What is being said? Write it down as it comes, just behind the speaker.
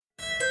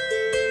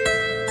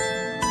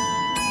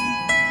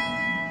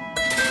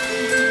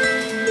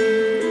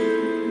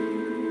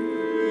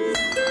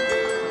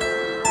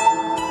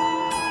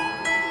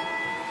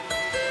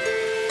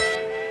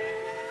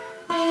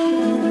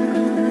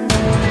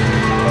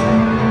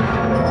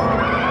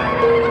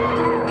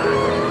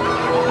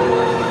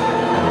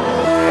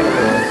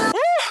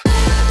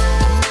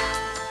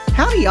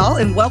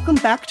and welcome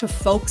back to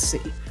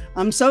Folksy.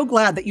 I'm so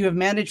glad that you have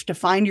managed to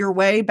find your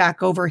way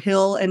back over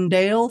hill and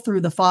dale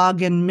through the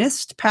fog and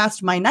mist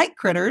past my night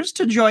critters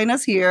to join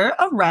us here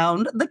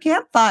around the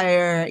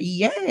campfire.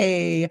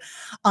 Yay!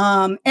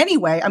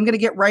 Anyway, I'm going to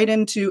get right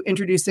into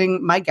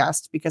introducing my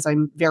guest because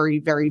I'm very,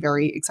 very,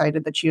 very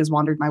excited that she has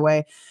wandered my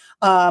way.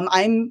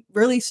 I'm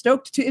really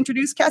stoked to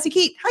introduce Cassie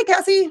Keat. Hi,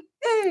 Cassie.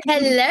 Yay.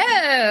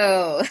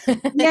 Hello.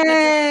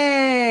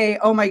 Yay.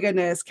 Oh my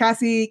goodness.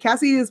 Cassie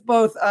is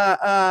both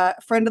a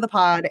friend of the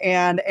pod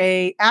and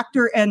a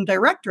actor and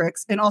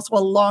directrix and also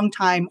a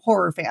longtime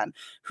horror fan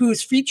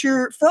whose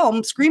feature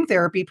film Scream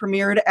Therapy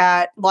premiered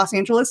at Los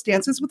Angeles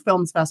Dances with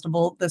Films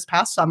Festival this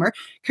past summer.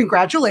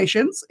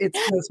 Congratulations. It's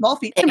no small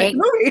feat to make a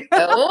movie.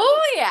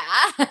 Oh yeah.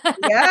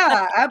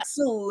 Yeah,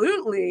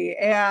 absolutely.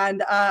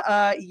 And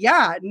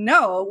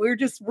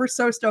we're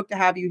so stoked to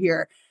have you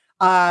here.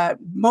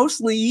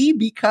 Mostly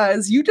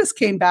because you just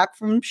came back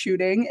from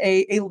shooting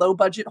a low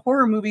budget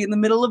horror movie in the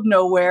middle of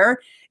nowhere.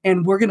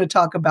 And we're going to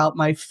talk about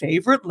my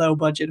favorite low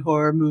budget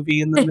horror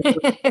movie in the middle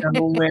of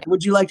nowhere.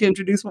 Would you like to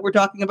introduce what we're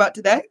talking about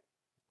today?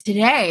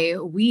 Today,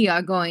 we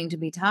are going to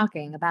be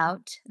talking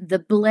about the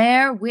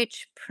Blair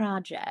Witch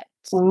Project.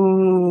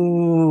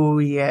 Oh,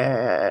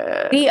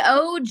 yeah. The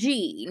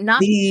OG, not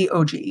the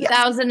OG,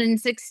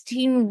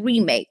 2016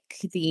 remake,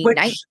 the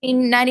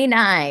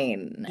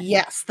 1999.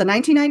 Yes, the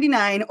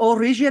 1999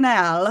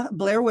 original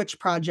Blair Witch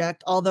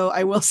Project. Although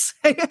I will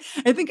say,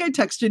 I think I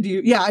texted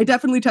you. Yeah, I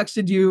definitely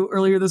texted you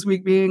earlier this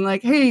week being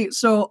like, hey,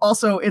 so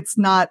also it's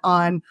not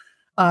on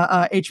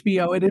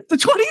HBO. It is the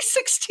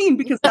 2016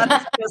 because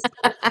that's just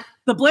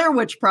the Blair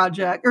Witch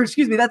Project. Or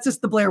excuse me, that's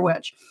just the Blair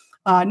Witch.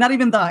 Not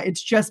even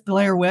it's just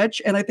Blair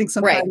Witch. And I think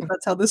sometimes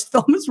that's how this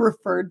film is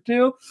referred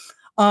to.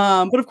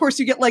 But of course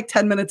you get like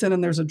 10 minutes in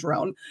and there's a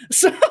drone.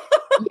 So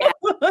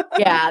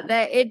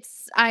I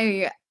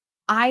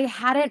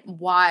hadn't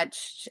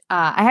rewatched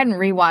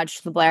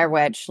the Blair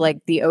Witch, like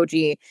the OG,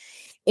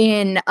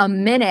 in a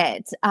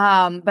minute.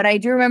 But I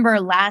do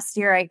remember last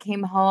year I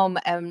came home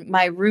and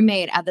my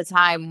roommate at the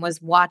time was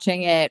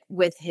watching it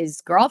with his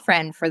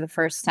girlfriend for the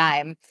first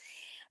time.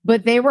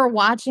 But they were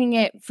watching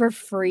it for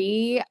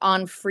free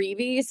on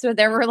Freevee. So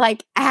there were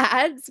like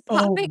ads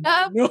popping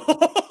up. No.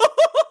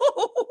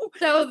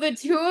 So the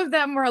two of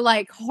them were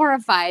like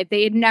horrified.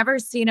 They had never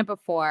seen it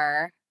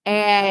before.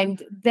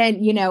 And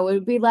then, it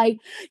would be like,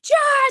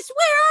 Josh,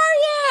 where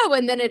are you?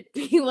 And then it'd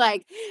be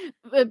like,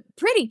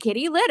 pretty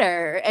kitty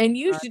litter. And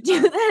you should do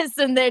this.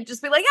 And they'd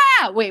just be like,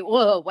 wait,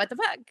 whoa, what the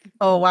fuck?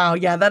 Oh, wow.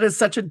 Yeah, that is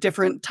such a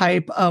different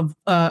type of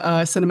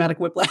cinematic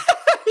whiplash.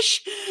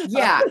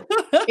 Yeah,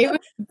 it was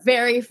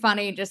very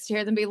funny just to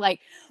hear them be like,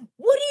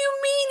 what do you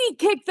mean he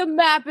kicked the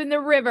map in the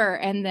river?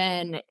 And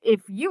then if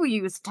you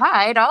use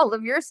Tide, all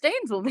of your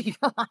stains will be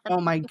gone.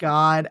 Oh my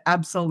God,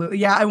 absolutely.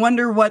 Yeah, I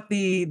wonder what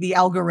the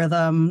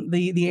algorithm,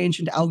 the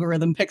ancient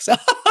algorithm picks up.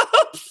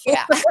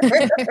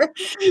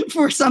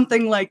 For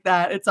something like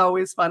that. It's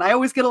always fun. I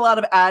always get a lot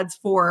of ads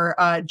for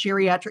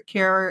geriatric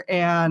care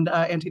and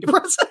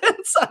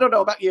antidepressants. I don't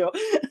know about you.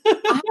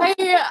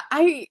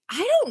 I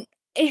don't.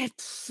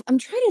 I'm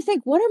trying to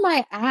think, what are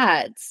my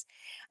ads?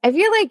 I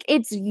feel like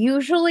it's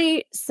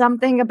usually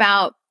something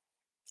about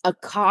a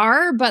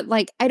car, but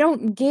like I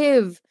don't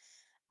give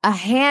a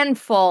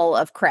handful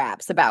of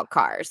craps about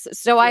cars.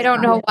 So I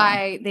don't know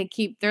why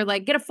they're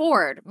like, get a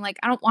Ford. I'm like,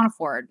 I don't want a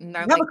Ford. And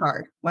they're you have a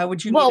car. Why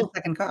would you need a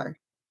second car?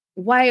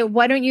 Why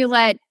don't you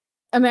let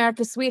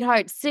America's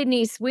sweetheart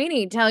Sydney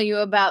Sweeney tell you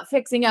about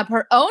fixing up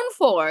her own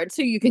Ford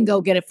so you can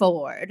go get a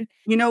Ford?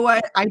 You know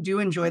what? I do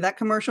enjoy that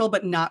commercial,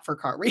 but not for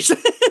car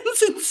reasons.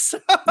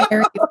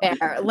 Very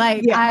fair.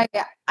 Like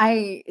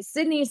I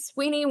Sydney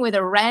Sweeney with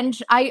a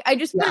wrench. I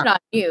just put it on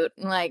mute.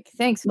 Like,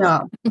 thanks.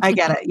 No, I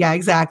get it. Yeah,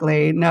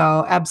 exactly.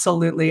 No,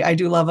 absolutely. I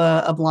do love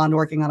a blonde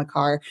working on a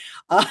car.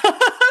 But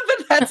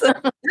that's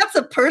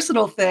a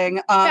personal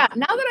thing. Now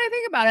that I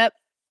think about it,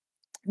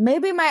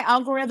 maybe my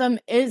algorithm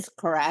is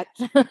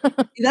correct.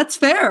 That's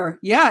fair.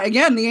 Yeah.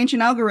 Again, the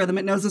ancient algorithm,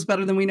 it knows us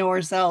better than we know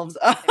ourselves.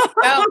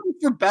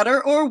 For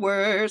better or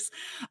worse.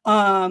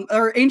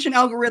 Our ancient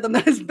algorithm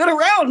that has been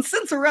around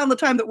since around the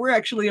time that we're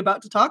actually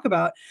about to talk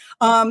about.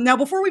 Now,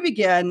 before we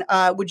begin,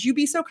 would you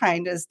be so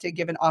kind as to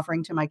give an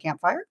offering to my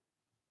campfire?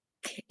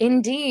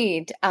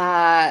 Indeed.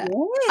 I'm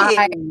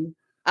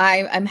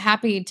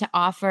happy to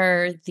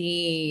offer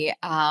the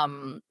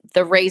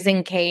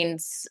Raising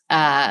Cane's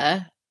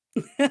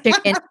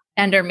chicken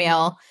tender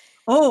meal.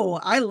 Oh,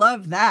 I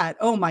love that.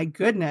 Oh my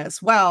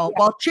goodness. Well,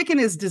 while chicken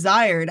is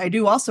desired, I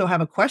do also have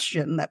a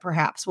question that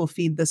perhaps will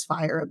feed this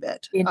fire a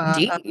bit.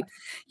 Indeed.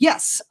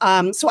 Yes.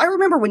 So I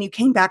remember when you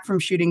came back from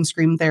shooting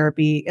Scream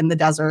Therapy in the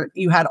desert,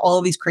 you had all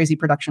of these crazy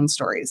production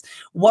stories.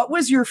 What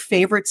was your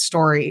favorite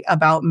story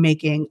about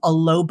making a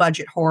low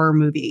budget horror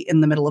movie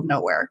in the middle of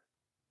nowhere?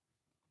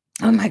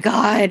 Oh my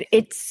God.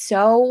 It's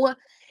so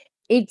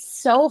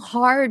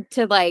hard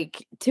to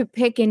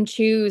pick and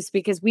choose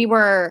because we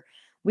were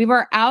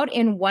out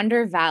in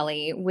Wonder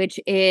Valley, which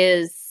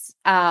is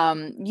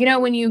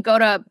when you go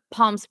to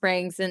Palm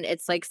Springs and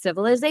it's like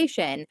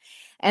civilization,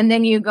 and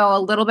then you go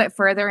a little bit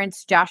further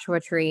into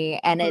Joshua Tree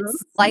and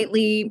it's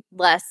slightly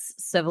less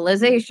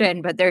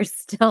civilization, but there's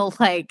still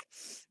like,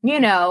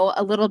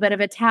 a little bit of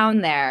a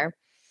town there.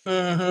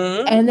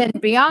 And then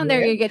beyond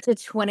there, you get to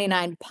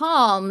 29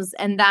 Palms,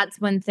 and that's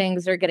when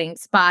things are getting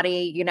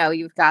spotty.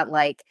 You've got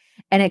like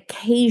an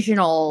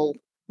occasional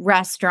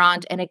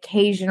restaurant, an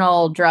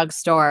occasional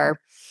drugstore.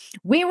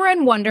 We were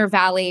in Wonder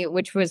Valley,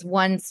 which was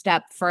one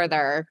step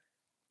further,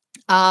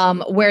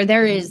 where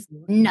there is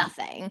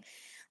nothing.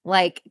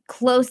 Like,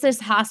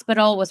 closest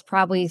hospital was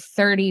probably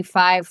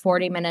 35,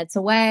 40 minutes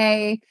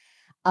away.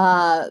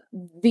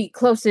 The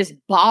closest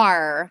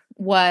bar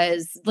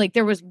was like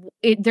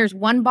there's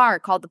one bar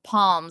called the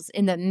Palms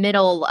in the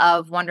middle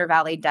of Wonder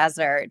Valley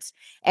Desert,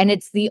 and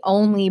it's the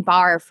only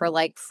bar for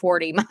like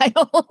 40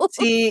 miles.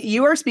 See,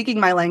 you are speaking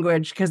my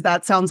language, because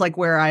that sounds like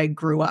where I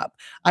grew up.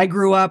 I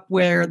grew up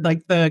where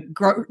like the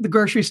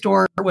grocery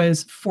store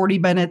was 40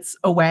 minutes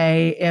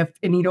away. If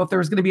there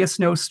was going to be a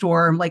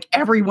snowstorm, like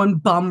everyone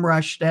bum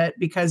rushed it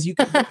because you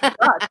could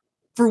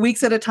for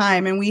weeks at a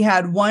time. And we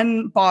had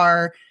one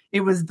bar.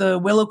 It was the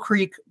Willow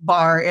Creek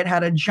bar. It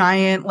had a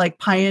giant like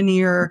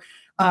Pioneer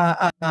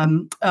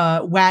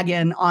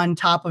wagon on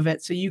top of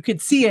it. So you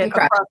could see it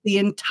across the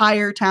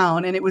entire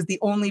town. And it was the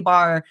only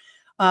bar.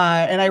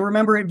 And I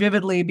remember it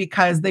vividly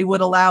because they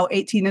would allow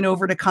 18 and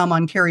over to come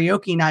on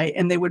karaoke night,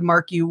 and they would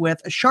mark you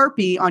with a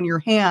Sharpie on your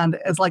hand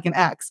as like an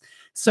X.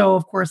 So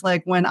of course,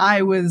 like when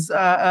I was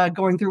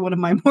going through one of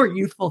my more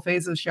youthful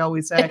phases, shall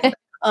we say,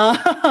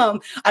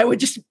 I would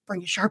just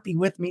bring a Sharpie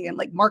with me and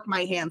like mark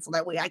my hand so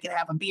that way I could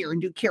have a beer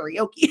and do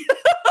karaoke.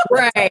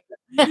 Right.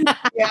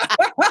 Yeah.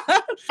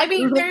 I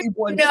mean, there's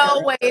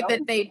no way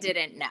that they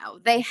didn't know.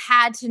 They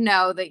had to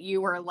know that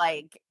you were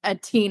like a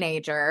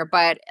teenager,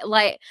 but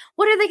like,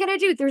 what are they going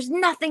to do? There's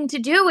nothing to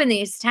do in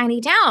these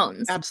tiny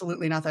towns.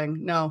 Absolutely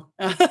nothing. No.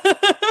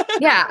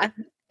 Yeah.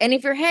 And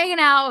if you're hanging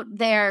out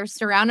there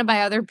surrounded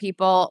by other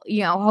people,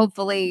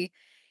 hopefully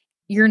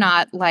you're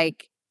not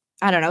like,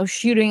 I don't know,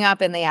 shooting up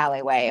in the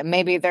alleyway. And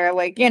maybe they're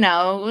like,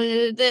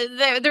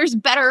 there's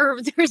better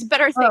things.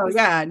 Oh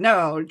yeah,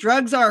 no,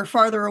 drugs are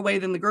farther away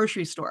than the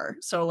grocery store.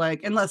 So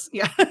like, unless,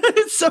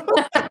 so,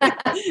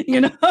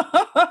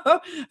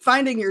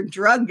 finding your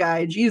drug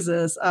guy,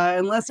 Jesus,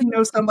 unless you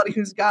know somebody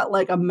who's got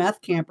like a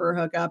meth camper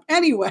hookup.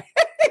 Anyway.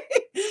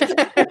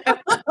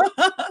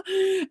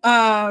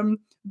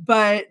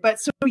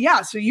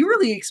 So you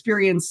really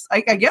experienced,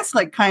 I guess,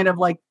 like kind of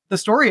like the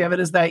story of it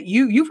is that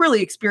you've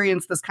really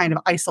experienced this kind of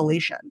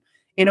isolation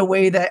in a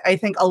way that I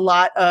think a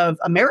lot of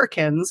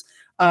Americans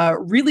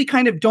really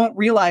kind of don't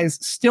realize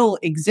still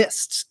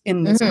exists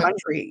in this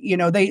country.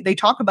 They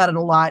talk about it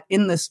a lot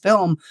in this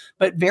film,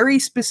 but very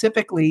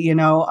specifically,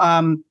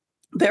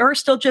 there are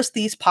still just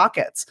these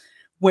pockets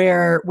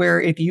where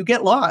if you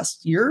get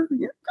lost, you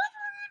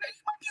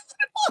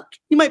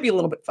might be a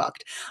little bit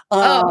fucked.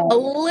 A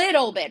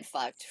little bit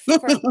fucked. For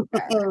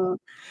sure.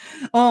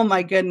 Oh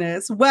my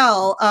goodness.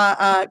 Well,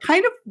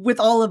 kind of with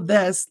all of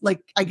this,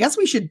 like, I guess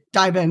we should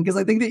dive in because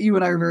I think that you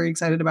and I are very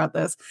excited about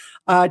this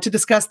to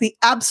discuss the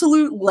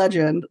absolute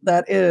legend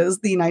that is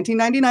the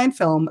 1999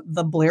 film,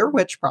 The Blair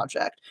Witch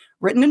Project,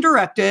 written and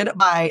directed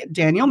by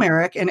Daniel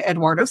Myrick and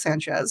Eduardo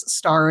Sanchez,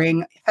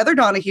 starring Heather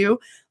Donahue,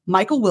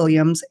 Michael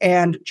Williams,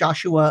 and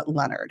Joshua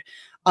Leonard.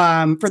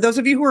 For those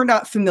of you who are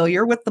not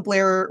familiar with the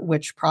Blair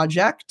Witch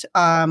Project,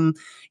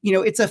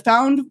 it's a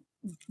found.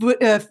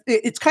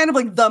 It's kind of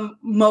like the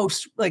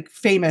most like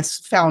famous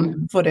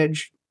found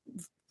footage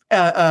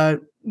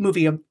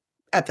movie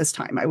at this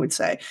time, I would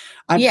say.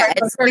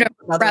 It's sort of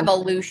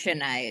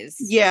revolutionized.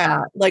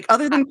 Yeah, like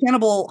other than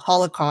Cannibal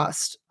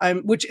Holocaust,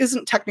 which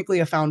isn't technically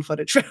a found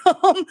footage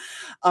film.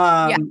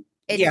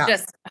 It's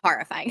just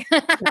horrifying.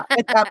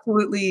 It's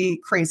absolutely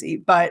crazy.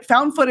 But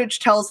found footage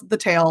tells the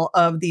tale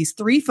of these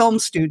three film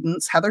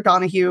students, Heather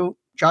Donahue,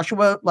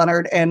 Joshua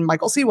Leonard, and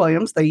Michael C.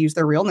 Williams. They use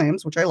their real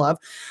names, which I love,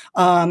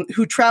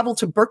 who traveled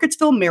to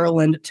Burkittsville,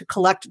 Maryland to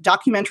collect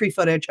documentary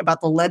footage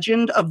about the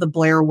legend of the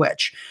Blair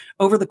Witch.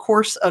 Over the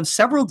course of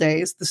several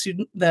days,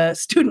 the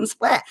students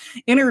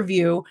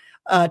interview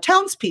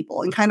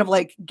townspeople and kind of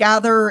like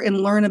gather and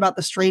learn about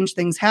the strange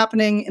things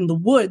happening in the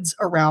woods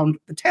around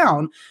the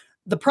town.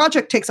 The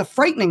project takes a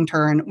frightening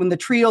turn when the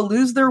trio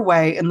lose their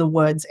way in the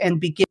woods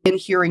and begin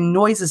hearing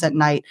noises at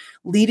night,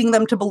 leading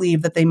them to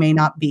believe that they may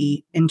not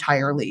be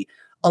entirely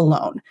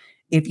alone.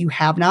 If you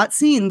have not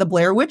seen The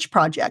Blair Witch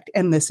Project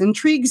and this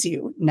intrigues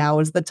you, now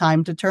is the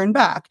time to turn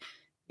back.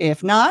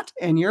 If not,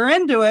 and you're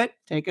into it,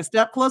 take a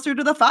step closer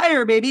to the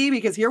fire, baby,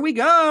 because here we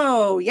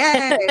go.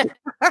 Yay!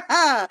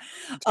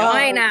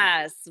 Join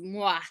us.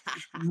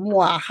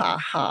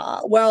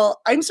 Mwahaha.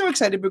 Well, I'm so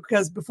excited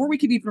because before we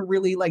could even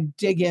really like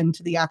dig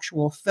into the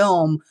actual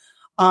film,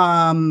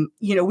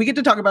 we get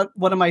to talk about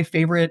one of my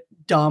favorite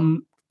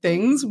dumb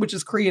things, which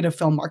is creative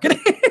film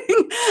marketing.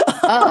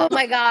 Oh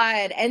my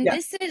God. And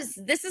this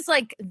is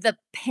like the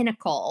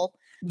pinnacle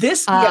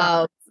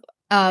of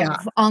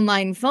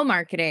online film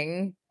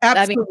marketing.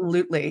 I mean,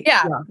 Absolutely.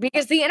 yeah, Yeah.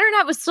 because the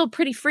internet was still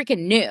pretty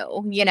freaking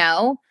new, you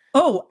know?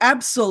 Oh,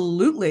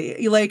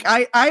 absolutely. Like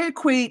I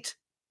equate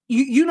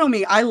you know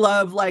me. I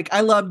love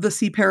the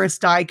See Paris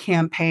Die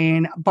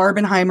campaign.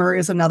 Barbenheimer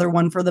is another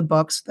one for the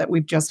books that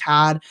we've just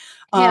had.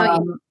 Hell yeah.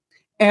 Um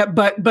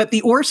but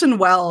the Orson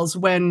Welles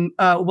when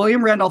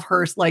William Randolph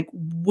Hearst like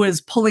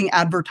was pulling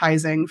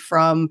advertising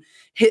from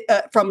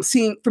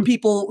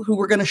people who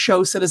were going to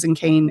show Citizen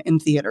Kane in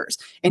theaters,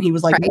 and he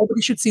was like, Right.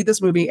 nobody should see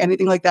this movie,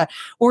 anything like that.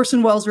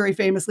 Orson Welles very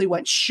famously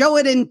went, "Show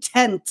it in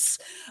tents."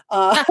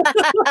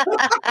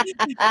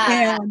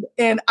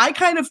 And I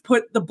kind of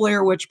put the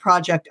Blair Witch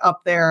Project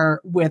up there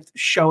with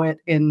Show It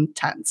in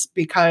Tents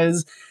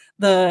because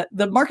the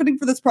marketing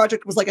for this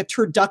project was like a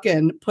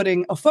turducken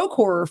putting a folk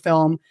horror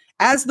film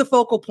as the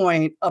focal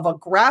point of a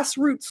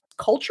grassroots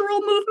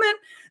cultural movement,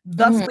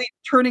 thusly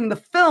turning the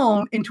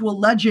film into a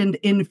legend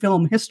in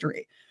film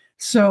history.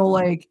 So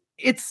like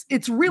it's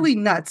really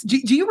nuts. Do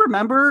you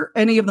remember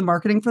any of the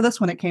marketing for this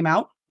when it came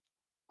out?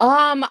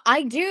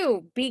 I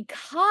do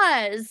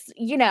because,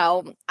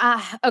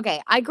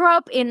 okay, I grew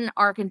up in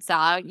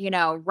Arkansas,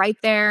 right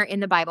there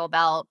in the Bible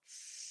Belt.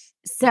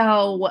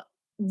 So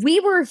we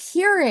were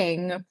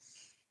hearing,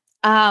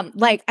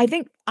 like, I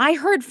think I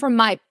heard from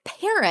my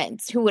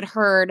parents who had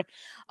heard,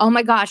 oh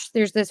my gosh,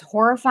 there's this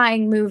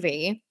horrifying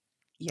movie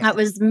that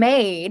was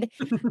made,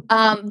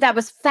 that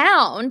was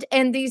found,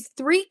 and these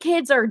three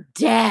kids are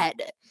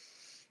dead.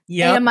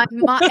 Yeah. And my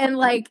mom and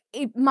like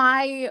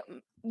my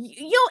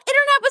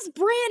internet was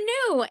brand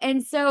new.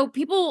 And so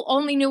people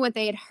only knew what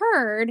they had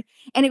heard.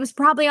 And it was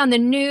probably on the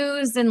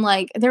news. And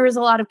like there was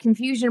a lot of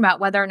confusion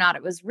about whether or not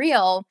it was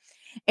real.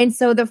 And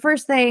so the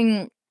first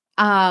thing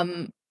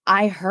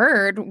I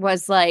heard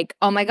was like,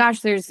 oh my gosh,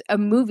 there's a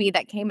movie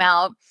that came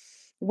out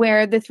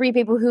where the three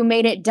people who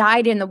made it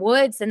died in the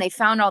woods and they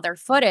found all their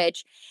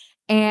footage.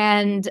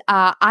 And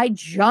I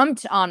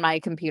jumped on my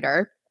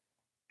computer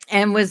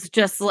and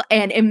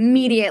and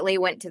immediately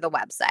went to the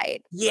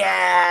website.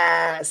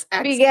 Yes.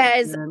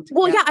 Because Excellent.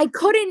 yeah, I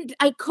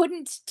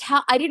couldn't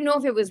tell. I didn't know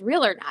if it was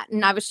real or not.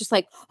 And I was just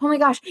like, "Oh my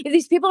gosh, if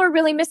these people are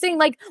really missing,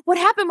 like what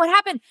happened? What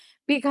happened?"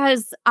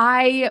 Because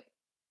I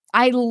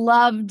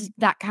loved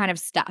that kind of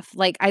stuff.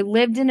 Like I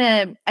lived in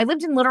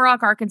Little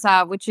Rock,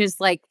 Arkansas, which is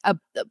like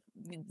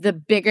the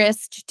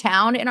biggest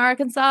town in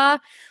Arkansas,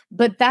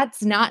 but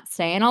that's not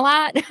saying a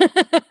lot.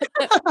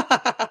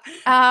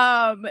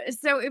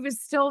 So it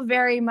was still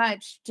very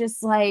much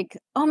just like,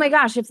 oh my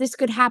gosh, if this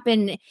could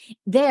happen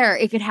there,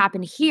 it could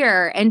happen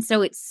here. And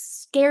so it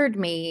scared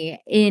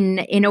me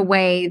in a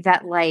way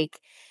that like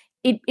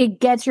it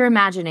gets your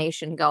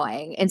imagination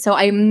going. And so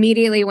I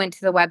immediately went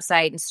to the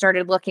website and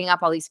started looking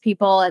up all these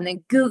people and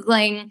then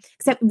Googling,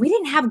 except we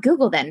didn't have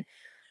Google then.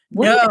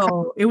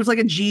 No, it was like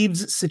a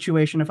Jeeves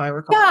situation, if I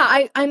recall.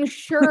 Yeah, I'm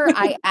sure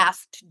I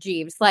asked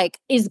Jeeves, like,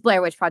 is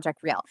Blair Witch Project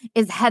real?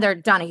 Is Heather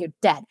Donahue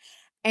dead?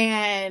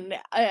 And,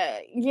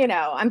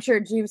 I'm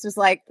sure Jeeves was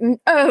like,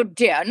 oh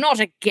dear,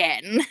 not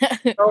again.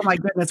 Oh my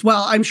goodness.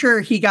 Well, I'm sure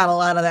he got a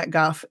lot of that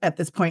guff at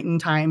this point in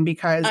time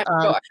because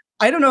Sure.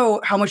 I don't know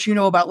how much you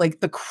know about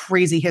like the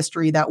crazy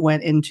history that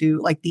went into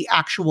like the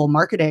actual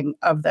marketing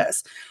of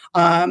this.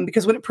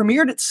 Because when it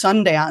premiered at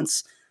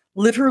Sundance,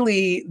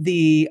 literally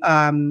the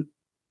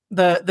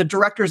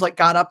directors like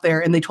got up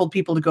there and they told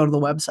people to go to the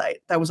website.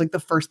 That was like the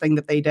first thing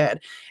that they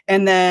did.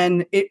 And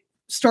then it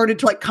started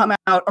to like come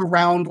out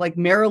around like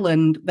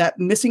Maryland that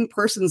missing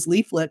persons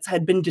leaflets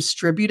had been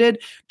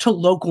distributed to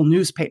local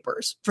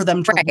newspapers for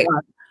them to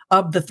run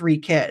of the three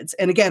kids.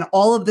 And again,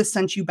 all of this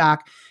sent you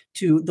back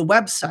to the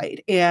website.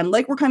 And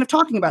like we're kind of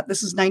talking about,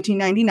 this is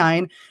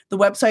 1999. The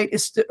website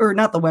is, or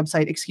not the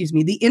website, excuse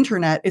me, the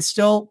internet is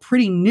still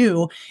pretty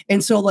new.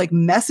 And so like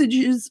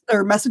messages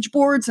or message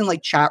boards and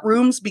like chat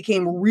rooms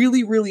became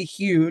really, really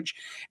huge.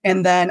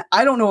 And then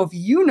I don't know if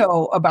you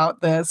know about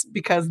this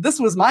because this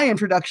was my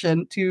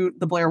introduction to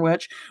the Blair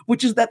Witch,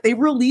 which is that they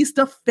released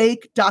a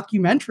fake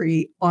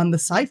documentary on the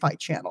Sci-Fi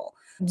Channel.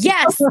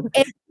 Yes.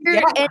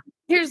 And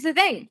here's the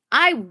thing.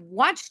 I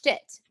watched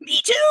it.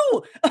 Me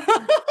too.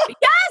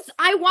 Yes,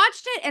 I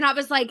watched it and I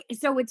was like,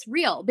 so it's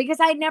real because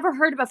I'd never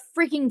heard of a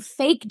freaking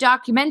fake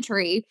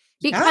documentary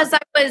because I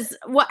was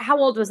how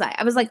old was I?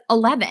 I was like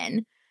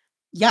 11.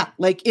 Yeah,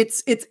 like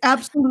it's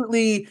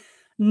absolutely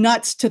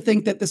nuts to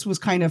think that this was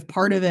kind of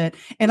part of it.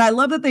 And I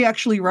love that they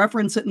actually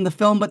reference it in the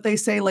film, but they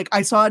say like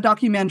I saw a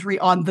documentary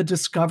on the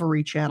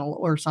Discovery Channel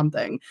or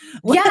something.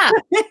 Yeah.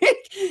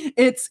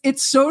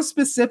 It's so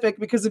specific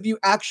because if you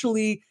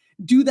actually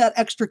do that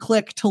extra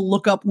click to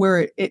look up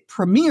where it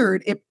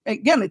premiered,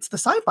 it's the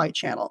Sci-Fi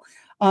Channel.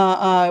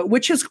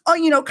 Which is,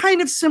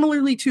 kind of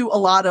similarly to a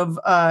lot of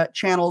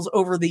channels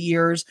over the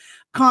years,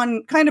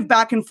 kind of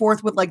back and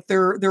forth with like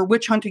their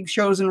witch hunting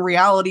shows and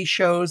reality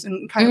shows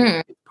and kind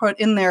of put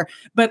in there.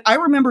 But I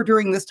remember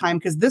during this time,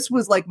 because this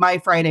was like my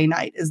Friday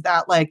night, is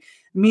that like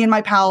me and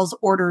my pals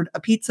ordered a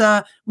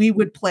pizza, we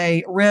would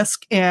play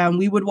Risk, and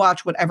we would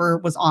watch whatever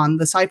was on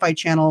the Sci-Fi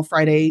Channel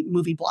Friday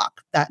movie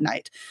block that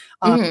night.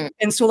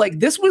 And so like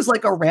this was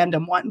like a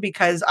random one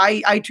because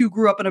I too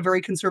grew up in a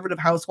very conservative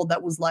household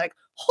that was like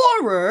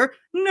horror,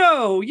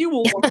 No, you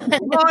will watch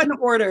Law and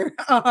Order.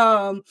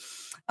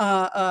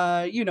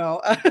 You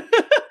know,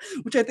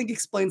 which I think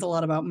explains a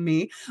lot about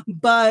me.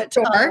 But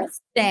Sure, yeah.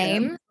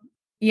 same.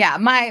 Yeah,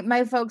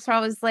 my folks are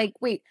always like,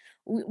 "Wait,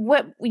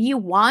 what you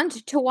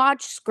want to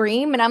watch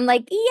Scream?" And I'm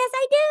like, "Yes,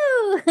 I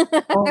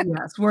Oh do."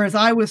 yes. Whereas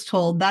I was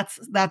told that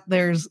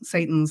there's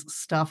Satan's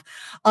stuff.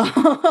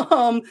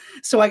 Um,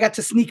 so I got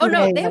to sneak Oh,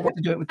 no, away. they I were got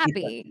to do it with Keith.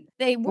 happy.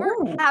 They were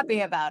Oh.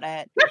 happy about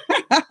it.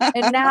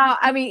 And now,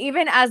 I mean,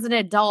 even as an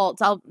adult,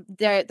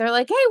 they're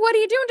like, "Hey, what are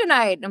you doing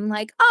tonight?" And I'm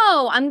like,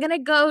 "Oh, I'm gonna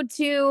go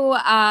to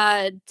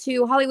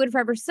Hollywood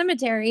Forever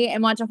Cemetery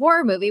and watch a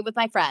horror movie with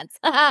my friends.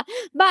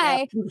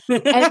 Bye."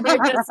 And they're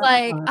just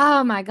like,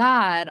 "Oh my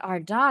god, our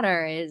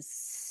daughter is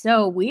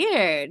so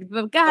weird."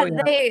 But Oh God,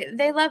 yeah.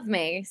 they love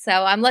me, so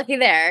I'm lucky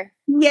there.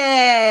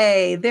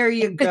 Yay, there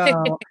you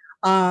go.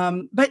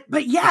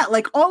 But yeah,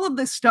 like all of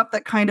this stuff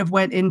that kind of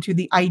went into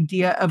the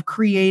idea of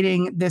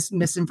creating this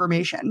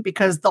misinformation,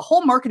 because the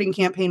whole marketing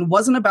campaign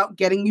wasn't about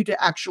getting you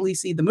to actually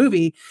see the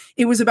movie.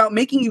 It was about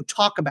making you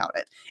talk about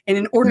it. And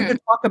in order to Mhm.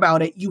 talk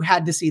about it, you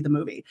had to see the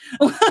movie.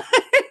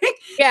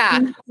 Yeah.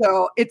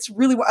 So it's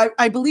really,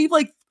 I believe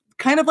like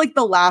kind of like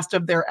the last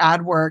of their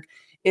ad work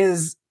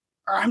is,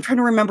 or I'm trying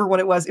to remember what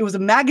it was. It was a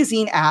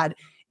magazine ad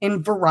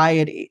in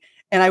Variety.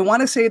 And I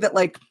want to say that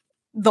like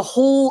the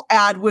whole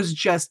ad was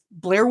just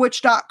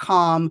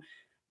blairwitch.com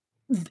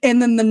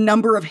and then the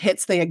number of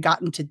hits they had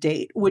gotten to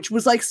date, which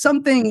was like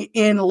something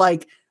in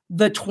like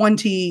the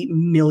 20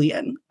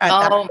 million at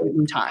that Oh, point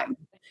in time.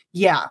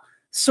 Yeah.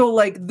 So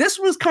like this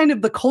was kind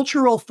of the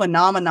cultural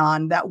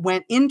phenomenon that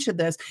went into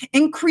this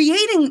and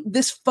creating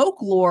this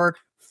folklore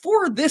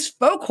for this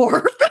folk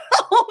horror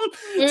film.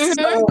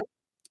 mhm.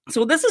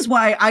 So this is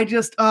why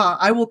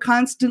I will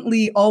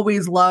constantly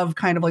always love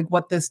kind of like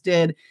what this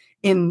did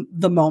in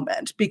the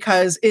moment,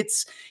 because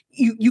it's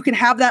you can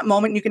have that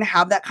moment, you can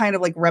have that kind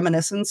of like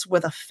reminiscence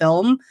with a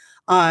film,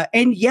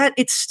 and yet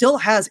it still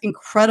has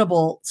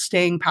incredible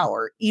staying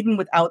power even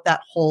without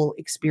that whole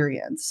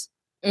experience.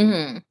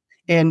 Mhm.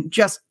 And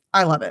just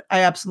I love it.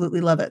 I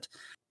absolutely love it.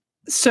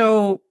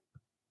 So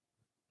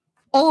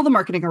all of the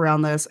marketing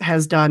around this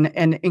has done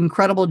an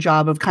incredible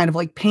job of kind of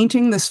like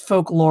painting this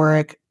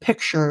folkloric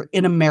picture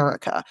in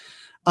America.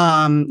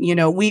 You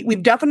know,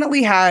 we've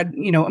definitely had,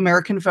 you know,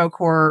 American folk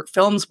horror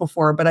films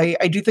before, but I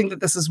do think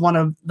that this is one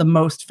of the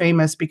most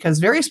famous because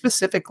very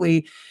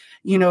specifically,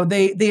 you know,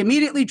 they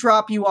immediately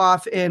drop you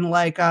off in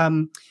like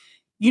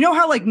you know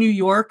how like New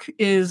York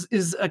is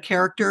a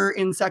character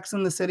in Sex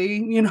and the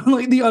City, you know,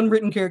 like the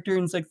unwritten character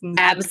in Sex and the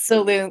City.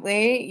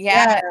 Absolutely.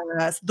 Yeah.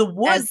 Yes, the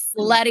woods. As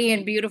slutty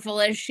and beautiful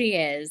as she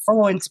is.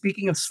 Oh, and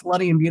speaking of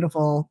slutty and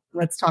beautiful,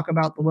 let's talk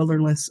about the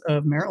wilderness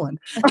of Maryland.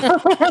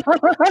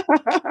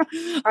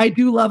 I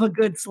do love a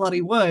good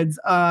slutty woods.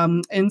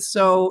 And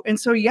so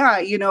yeah,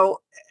 you know,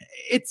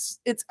 it's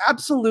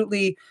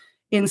absolutely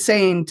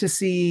insane to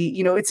see,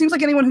 you know, it seems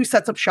like anyone who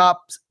sets up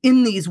shops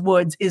in these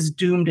woods is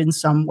doomed in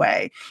some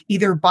way,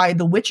 either by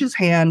the witch's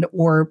hand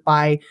or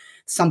by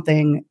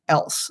something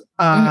else.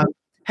 Mhm.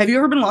 Have you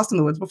ever been lost in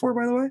the woods before,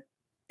 by the way?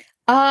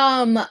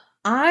 Um,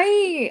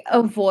 I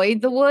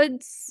avoid the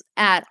woods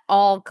at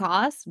all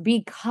costs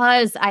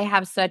because I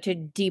have such a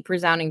deep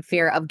resounding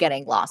fear of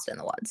getting lost in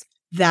the woods.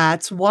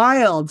 That's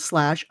wild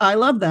slash I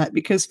love that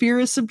because fear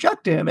is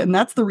subjective. And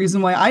that's the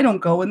reason why I don't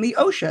go in the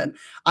ocean.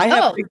 I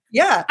have, Oh,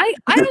 yeah. I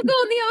don't go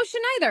in the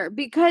ocean either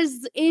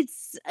because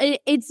it's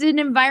an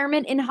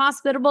environment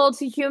inhospitable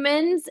to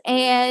humans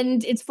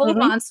and it's full of Mhm.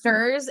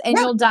 monsters and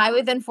Yeah. you'll die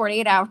within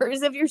 48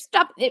 hours if you're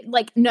stuck.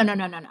 Like no no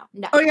no no no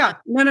no. Oh, yeah.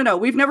 No, no, no.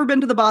 We've never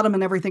been to the bottom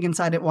and everything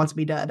inside it wants to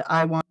be dead.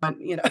 I want,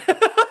 you know.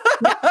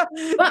 No.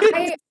 But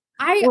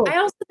I Oh,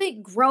 also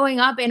think growing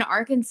up in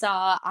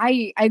Arkansas,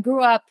 I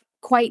grew up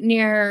quite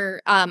near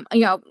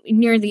you know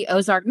near the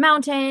Ozark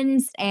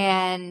Mountains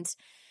and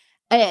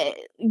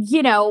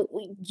you know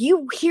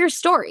you hear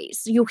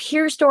stories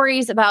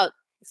about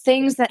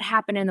things that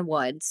happen in the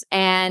woods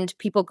and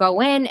people go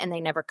in and they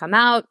never come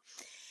out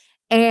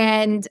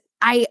and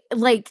I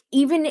like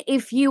even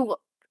if you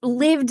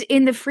lived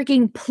in the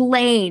freaking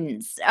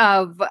plains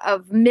of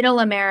middle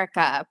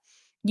America,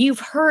 you've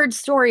heard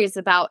stories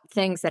about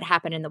things that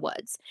happen in the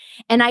woods.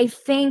 And I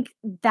think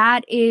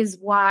that is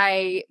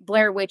why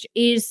Blair Witch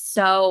is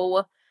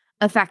so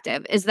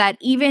effective is that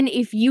even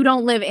if you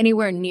don't live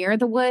anywhere near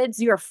the woods,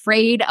 you're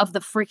afraid of the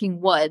freaking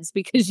woods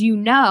because you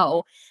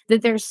know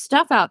that there's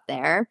stuff out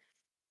there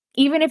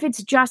even if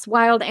it's just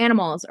wild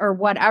animals or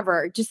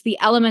whatever, just the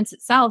elements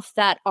itself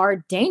that are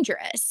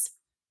dangerous.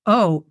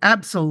 oh,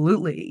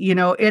 absolutely. You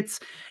know, it's,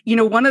 you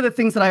know, one of the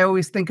things that I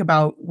always think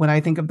about when I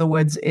think of the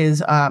woods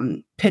is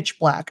pitch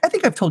black. I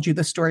think I've told you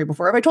this story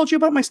before. Have I told you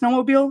about my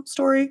snowmobile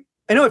story?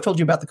 I know I've told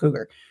you about the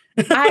cougar.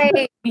 You've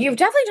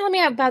definitely told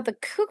me about the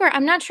cougar.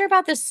 I'm not sure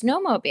about the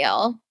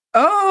snowmobile.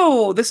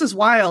 Oh, this is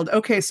wild.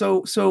 Okay,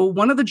 so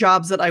one of the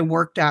jobs that I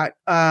worked at,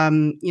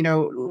 you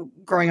know,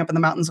 growing up in the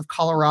mountains of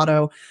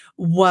Colorado,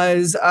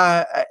 was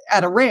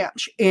at a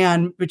ranch,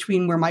 and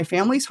between where my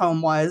family's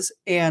home was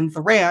and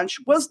the ranch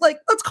was like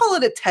let's call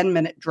it a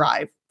 10-minute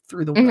drive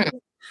through the woods.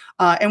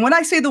 Mhm. And when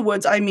I say the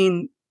woods, I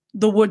mean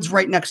the woods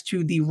right next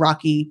to the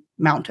Rocky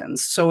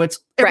Mountains. So it's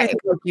everything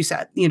like you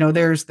said.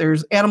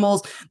 There's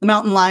animals. The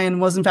mountain lion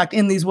was in fact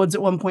in these woods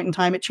at one point in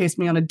time. It chased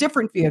me on a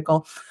different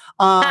vehicle.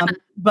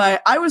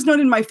 But I was known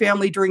in my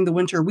family during the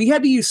winter. We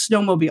had to use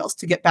snowmobiles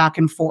to get back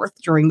and forth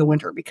during the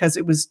winter because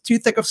it was too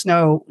thick of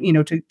snow,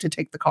 to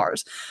take the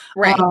cars,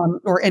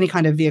 or any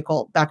kind of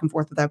vehicle back and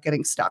forth without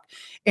getting stuck.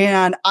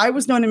 And I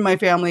was known in my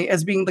family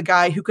as being the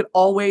guy who could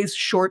always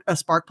short a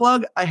spark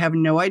plug. I have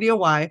no idea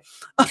why.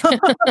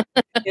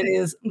 It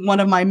is one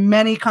of my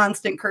many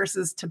constant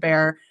curses to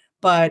bear.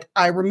 But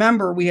I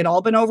remember we had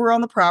all been over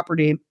on the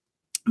property.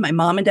 My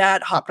mom and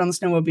dad hopped on the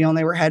snowmobile and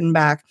they were heading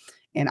back.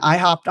 And I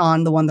hopped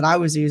on the one that I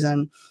was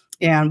using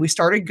and we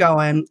started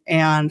going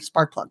and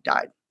spark plug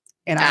died.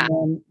 And I'm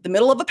in the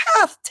middle of a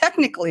path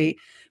technically,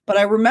 but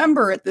I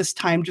remember at this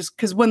time, just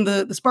because when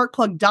the spark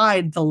plug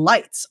died, the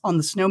lights on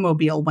the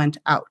snowmobile went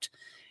out.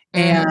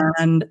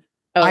 And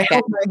I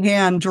held my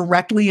hand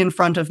directly in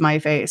front of my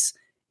face.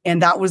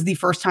 And that was the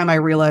first time I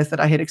realized that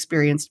I had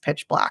experienced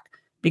pitch black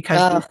because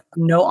there was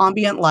no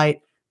ambient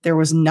light. There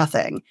was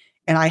nothing.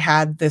 And I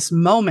had this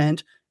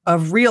moment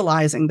of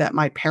realizing that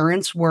my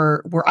parents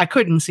were I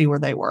couldn't see where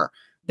they were.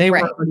 They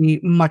were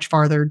already much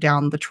farther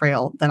down the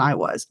trail than I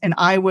was. And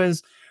I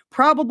was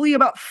probably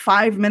about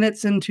 5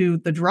 minutes into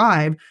the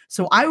drive.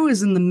 So I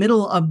was in the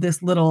middle of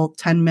this little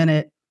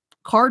 10-minute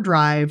car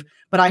drive,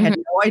 but I had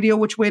no idea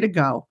which way to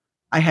go.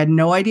 I had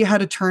no idea how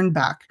to turn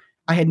back.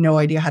 I had no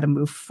idea how to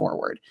move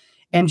forward.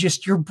 And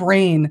just your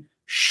brain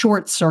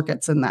short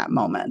circuits in that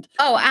moment.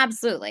 Oh,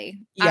 absolutely.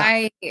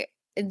 Yeah.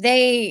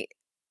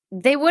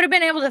 They would have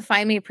been able to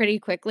find me pretty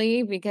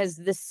quickly because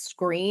the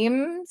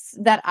screams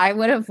that I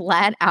would have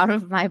let out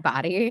of my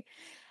body,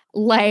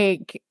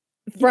 like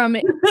from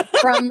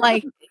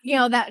like,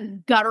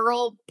 that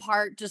guttural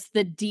part, just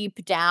the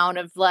deep down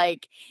of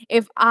like,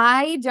 if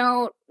I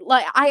don't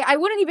like, I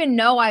wouldn't even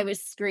know I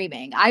was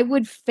screaming. I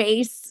would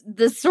face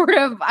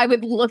I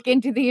would look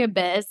into the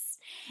abyss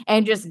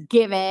and just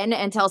give in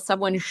until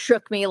someone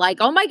shook me like,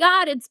 oh my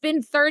God, it's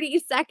been 30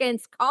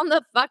 seconds. Calm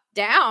the fuck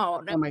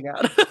down. Oh my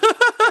God.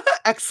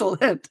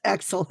 Excellent.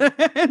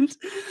 Excellent.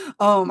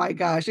 Oh my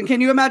gosh. And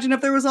can you imagine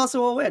if there was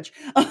also a witch?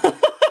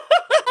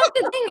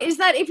 The thing is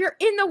that if you're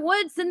in the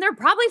woods, then there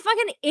probably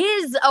fucking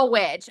is a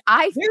witch.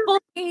 I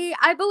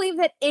believe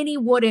that any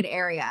wooded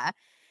area,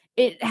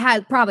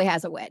 probably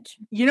has a witch.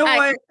 You know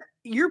what?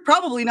 You're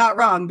probably not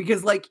wrong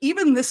because like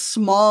even this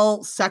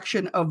small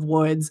section of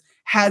woods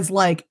has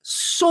like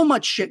so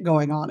much shit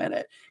going on in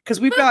it. Because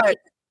we've got,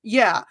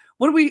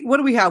 what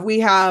do we have? We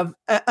have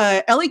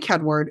Ellie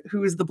Kedward,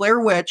 who is the Blair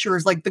Witch, or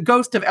is like the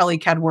ghost of Ellie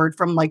Kedward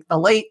from like the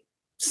late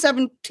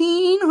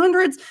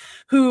 1700s,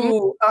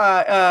 who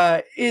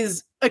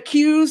is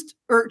accused,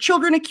 or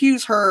children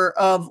accuse her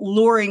of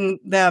luring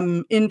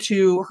them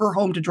into her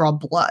home to draw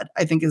blood,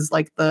 I think is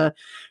like the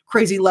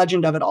crazy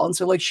legend of it all. And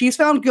so like she's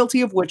found guilty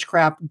of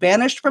witchcraft,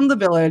 banished from the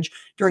village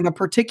during a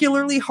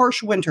particularly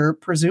harsh winter,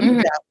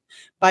 presumed death.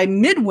 By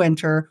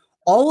midwinter,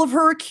 all of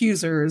her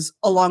accusers,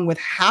 along with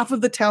half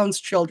of the town's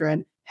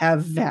children,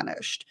 have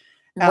vanished.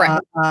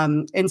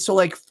 And so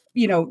like,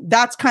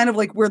 that's kind of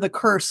like where the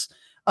curse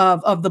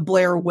of the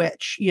Blair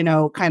Witch,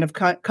 kind of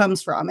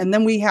comes from. And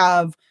then we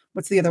have,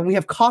 what's the other? We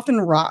have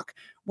Coffin Rock,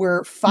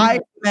 where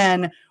 5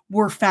 men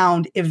were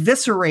found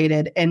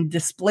eviscerated and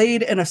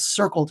displayed in a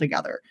circle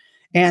together.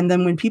 And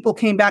then when people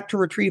came back to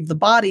retrieve the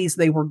bodies,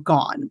 they were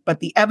gone. But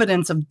the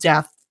evidence of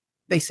death,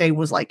 they say,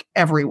 was like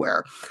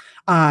everywhere.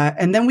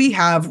 And then we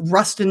have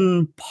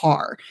Rustin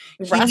Parr.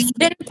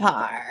 Rustin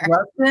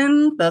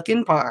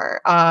fucking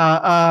Parr.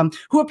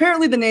 Who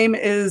apparently the name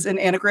is an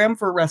anagram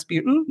for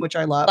Rasputin, which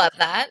I love. Love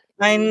that.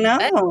 I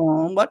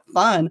know. What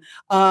fun.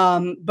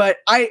 But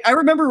I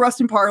remember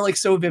Rustin Parr like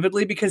so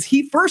vividly because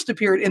he first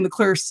appeared in the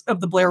Curse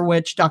of the Blair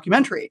Witch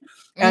documentary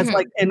as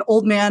like an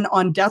old man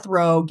on death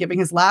row giving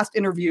his last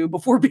interview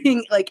before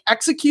being like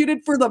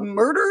executed for the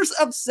murders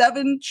of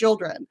 7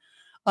 children.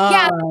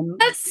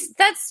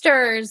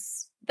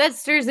 That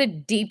stirs a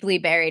deeply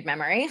buried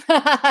memory.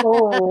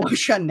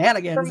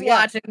 Shenanigans. From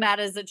watching that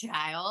as a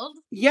child.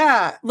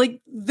 Yeah.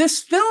 Like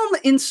this film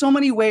in so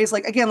many ways,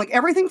 like again, like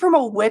everything from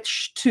a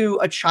witch to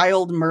a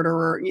child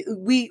murderer,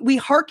 we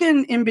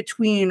hearken in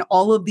between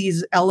all of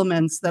these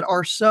elements that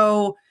are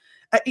so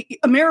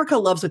America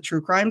loves a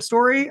true crime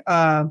story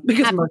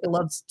because America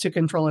loves to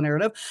control a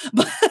narrative.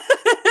 But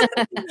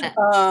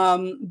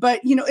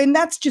and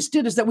that's just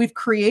it, is that we've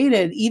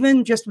created,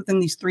 even just within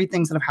these 3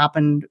 things that have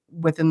happened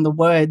within the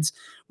woods,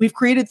 we've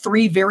created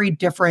 3 very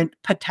different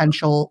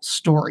potential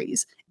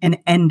stories and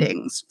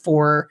endings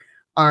for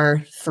our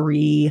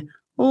 3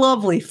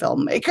 lovely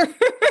filmmakers.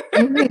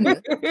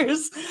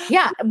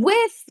 Yeah,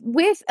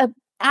 with a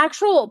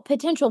actual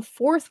potential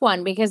 4th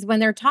one, because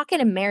when they're talking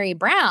to Mary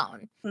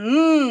Brown,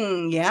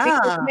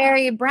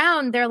 Mary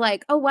Brown, they're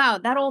like, oh wow,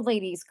 that old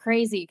lady's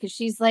crazy, because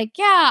she's like,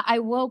 yeah, I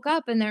woke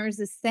up and there was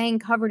this thing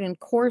covered in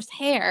coarse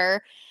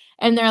hair,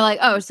 and they're like,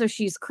 oh, so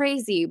she's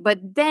crazy. But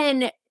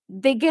then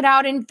they get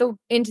out into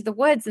the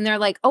woods and they're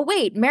like, oh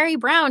wait, Mary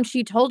Brown,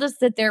 she told us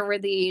that there were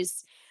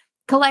these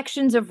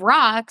collections of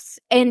rocks,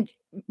 and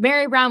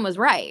Mary Brown was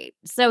right.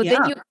 So then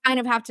Yeah. you kind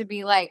of have to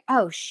be like,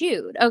 oh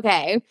shoot,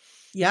 okay.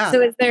 Yeah.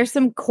 So is there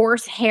some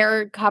coarse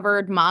hair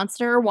covered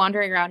monster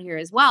wandering around here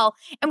as well?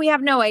 And we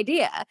have no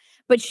idea.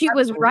 But she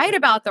was right Absolutely.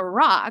 about the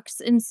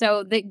rocks. And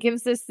so that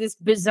gives us this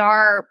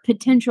bizarre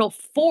potential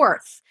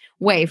fourth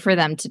way for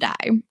them to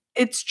die.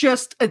 It's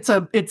just it's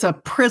a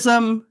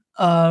prism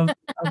of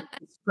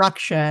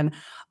destruction.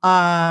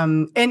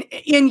 And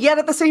yet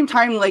at the same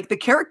time, like the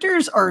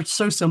characters are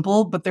so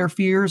simple, but their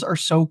fears are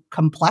so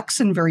complex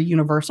and very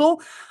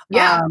universal.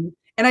 Yeah.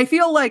 And I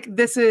feel like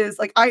this is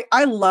like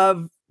I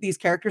love these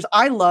characters.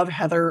 I love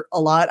Heather a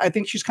lot. I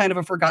think she's kind of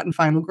a forgotten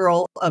final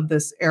girl of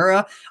this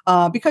era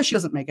because she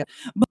doesn't make it.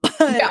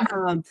 Yeah.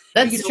 But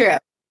That's true.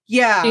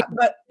 yeah,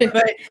 but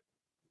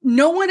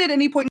no one at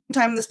any point in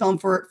time in this film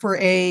for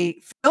a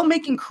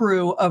filmmaking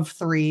crew of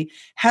three.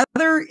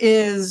 Heather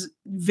is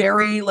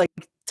very like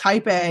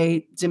type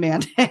A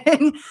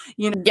demanding.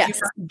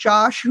 Yes.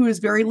 Josh, who is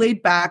very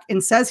laid back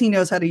and says he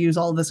knows how to use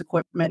all this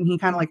equipment, and he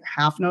kind of like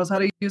half knows how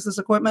to use this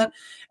equipment.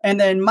 And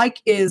then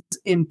Mike is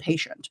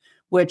impatient,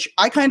 which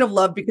I kind of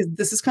love because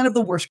this is kind of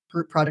the worst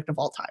group product of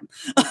all time.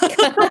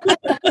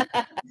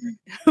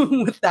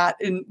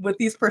 With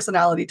these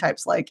personality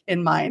types like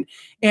in mind.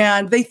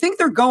 And they think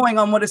they're going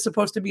on what is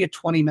supposed to be a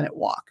 20-minute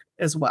walk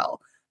as well.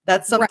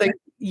 That's something, right.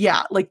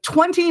 Yeah, like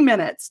 20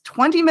 minutes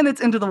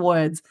into the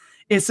woods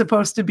is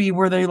supposed to be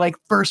where they like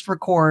first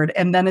record.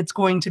 And then it's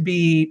going to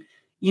be,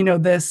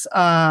 this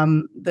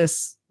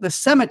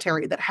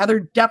cemetery that Heather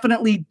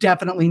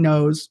definitely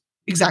knows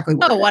exactly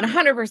where. Oh,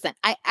 100%.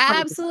 I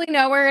absolutely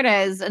know where it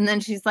is. And then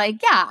she's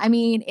like, yeah, I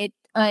mean,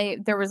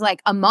 there was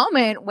like a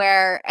moment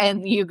where,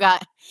 and you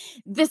got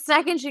the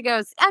second she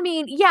goes, I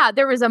mean, yeah,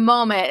 there was a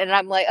moment, and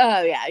I'm like,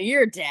 oh yeah,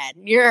 you're dead.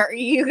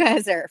 You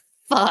guys are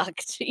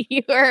fucked.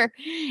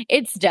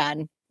 It's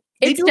done.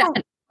 It's done.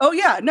 Oh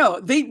yeah,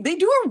 no, they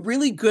do a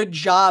really good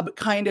job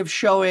kind of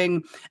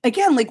showing,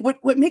 again, like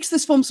what makes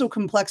this film so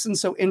complex and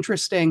so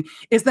interesting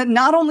is that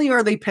not only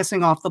are they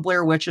pissing off the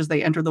Blair Witch as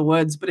they enter the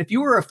woods, but if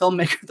you were a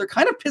filmmaker, they're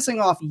kind of pissing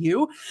off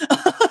you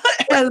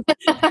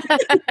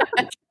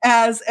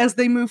as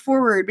they move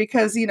forward,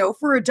 because,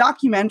 for a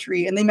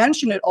documentary, and they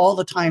mention it all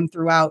the time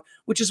throughout,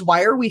 which is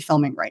why are we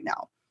filming right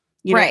now?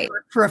 Right.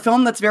 For a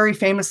film that's very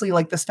famously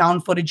like this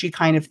found footagey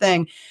kind of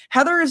thing,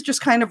 Heather is just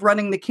kind of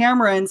running the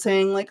camera and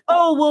saying like,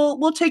 oh, well,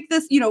 we'll take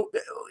this,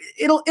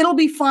 it'll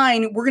be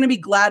fine. We're going to be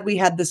glad we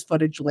had this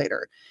footage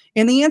later.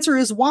 And the answer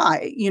is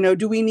why.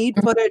 Do we need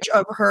footage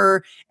of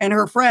her and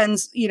her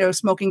friends,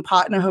 smoking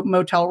pot in a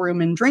motel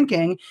room and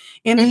drinking?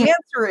 And the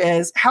answer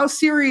is, how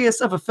serious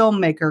of a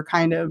filmmaker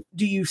kind of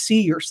do you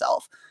see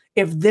yourself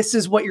if this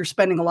is what you're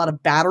spending a lot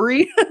of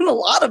battery and a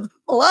lot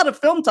of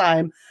film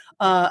time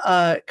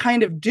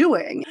kind of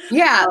doing?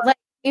 Yeah, like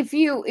if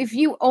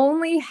you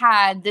only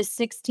had the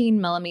 16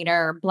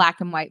 millimeter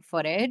black and white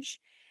footage,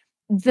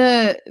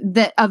 the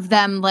of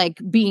them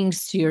like being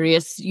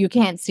serious, you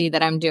can't see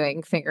that I'm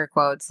doing finger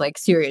quotes, like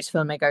serious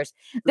filmmakers,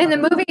 then the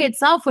movie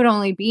itself would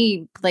only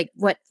be like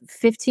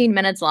 15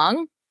 minutes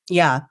long.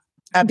 Yeah,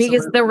 absolutely.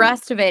 Because the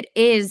rest of it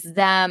is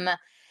them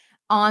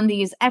on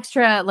these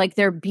extra, like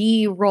their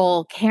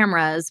B-roll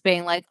cameras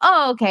being like,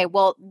 oh, okay,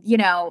 well,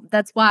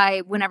 that's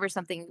why whenever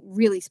something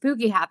really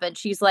spooky happens,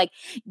 she's like,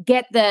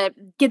 get the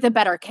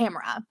better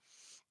camera.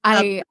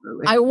 I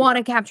want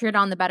to capture it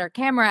on the better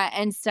camera.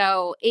 And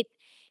so it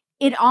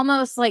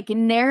almost like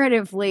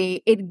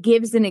narratively, it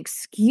gives an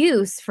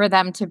excuse for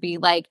them to be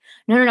like,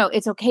 no,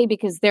 it's okay,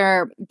 because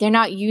they're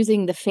not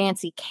using the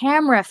fancy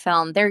camera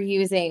film. They're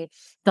using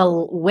the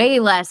way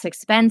less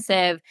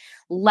expensive,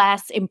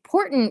 less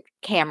important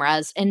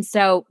cameras. And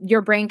so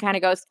your brain kind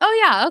of goes,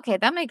 oh yeah, okay,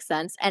 that makes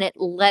sense. And it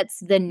lets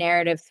the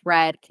narrative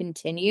thread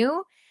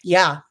continue.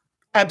 Yeah,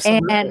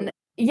 absolutely. And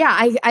yeah,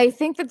 I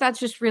think that's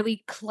just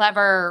really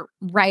clever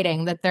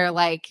writing, that they're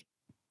like,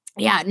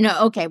 yeah, no,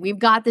 okay, we've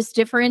got this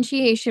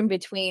differentiation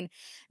between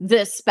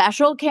the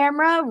special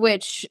camera,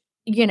 which,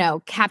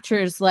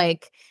 captures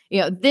like,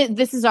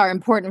 this is our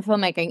important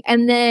filmmaking,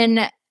 and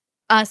then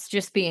us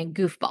just being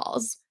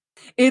goofballs.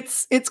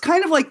 It's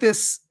kind of like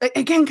this,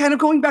 again, kind of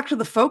going back to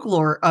the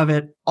folklore of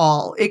it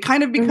all. It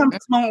kind of becomes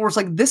this moment where it's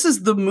like, this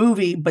is the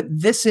movie, but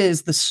this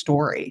is the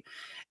story.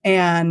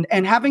 And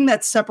having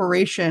that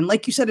separation,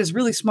 like you said, is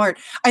really smart.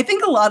 I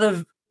think a lot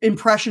of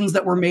impressions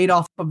that were made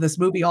off of this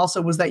movie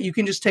also was that you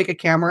can just take a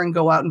camera and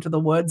go out into the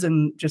woods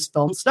and just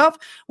film stuff,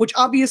 which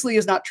obviously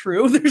is not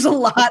true. There's a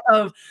lot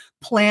of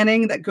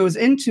planning that goes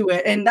into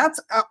it. And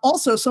that's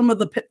also some of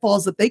the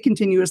pitfalls that they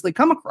continuously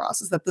come across,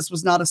 is that this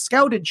was not a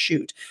scouted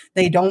shoot.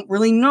 They don't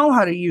really know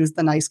how to use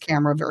the nice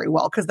camera very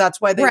well, because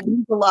that's why they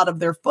lose a lot of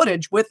their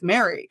footage with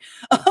Mary.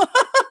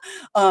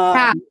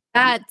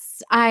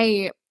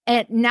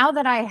 Now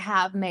that I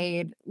have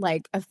made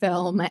like a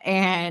film,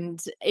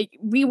 and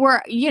we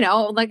were,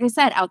 like I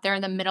said, out there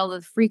in the middle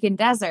of the freaking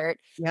desert.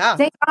 Yeah.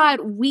 Thank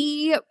God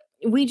we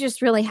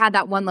just really had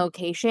that one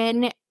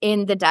location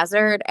in the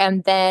desert.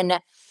 And then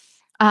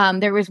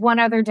There was one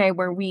other day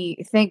where we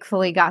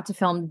thankfully got to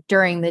film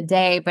during the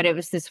day, but it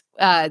was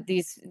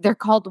they're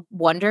called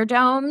Wonder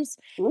Domes.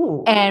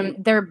 Ooh. And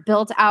they're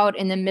built out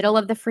in the middle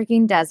of the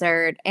freaking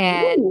desert,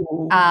 and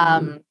Ooh.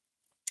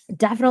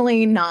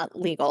 definitely not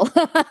legal.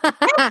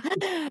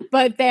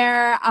 But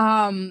they're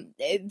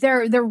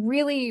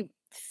really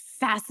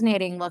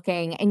fascinating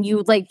looking, and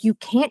you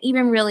can't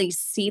even really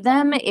see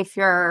them if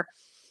you're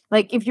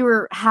like if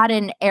you had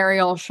an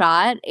aerial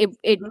shot,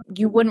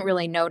 you wouldn't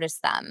really notice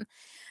them.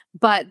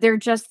 But they're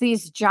just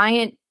these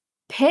giant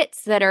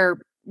pits that are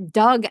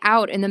dug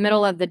out in the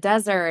middle of the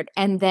desert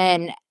and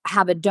then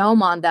have a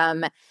dome on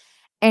them.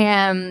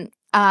 And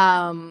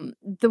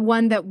the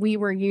one that we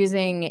were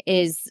using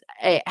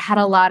it had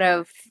a lot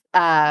of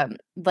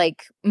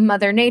like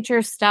Mother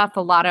Nature stuff,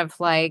 a lot of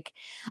like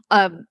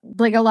a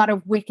lot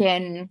of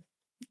Wiccan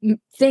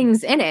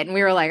things in it, and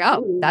we were like,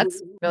 oh,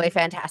 that's really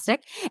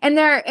fantastic. And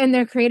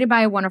they're created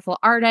by a wonderful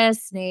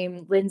artist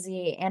named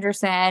Lindsay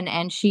Anderson,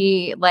 and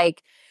she's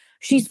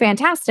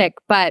fantastic.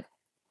 But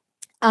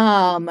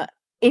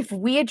if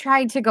we had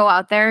tried to go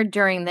out there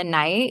during the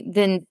night,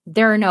 then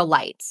there are no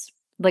lights.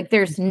 Like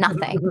there's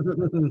nothing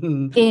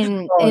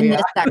in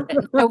this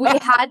section. So we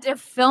had to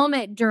film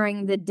it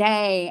during the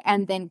day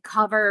and then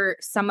cover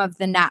some of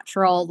the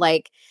natural,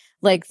 like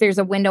there's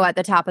a window at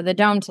the top of the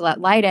dome to let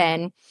light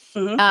in,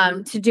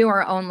 to do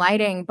our own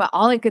lighting. But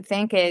all I could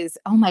think is,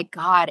 oh my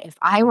God, if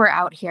I were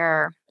out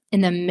here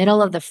in the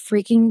middle of the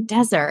freaking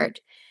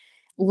desert,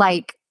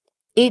 like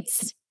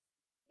it's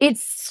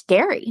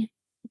scary.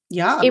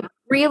 Yeah. It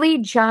really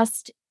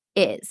just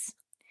is.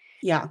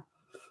 Yeah.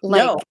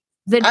 Like No.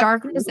 the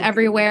darkness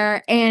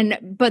everywhere.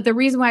 But the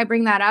reason why I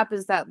bring that up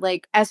is that,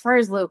 like, as far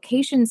as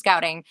location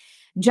scouting,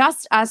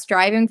 just us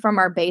driving from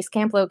our base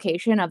camp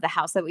location of the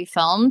house that we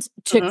filmed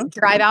to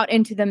drive out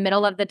into the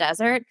middle of the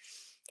desert,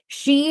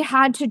 she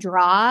had to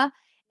draw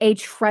a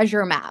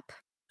treasure map.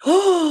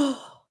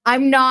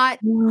 I'm not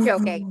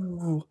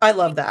joking. I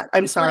love that.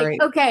 I'm sorry.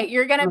 Like, okay,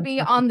 you're going to be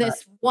on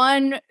this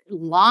one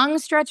long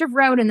stretch of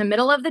road in the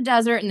middle of the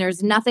desert, and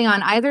there's nothing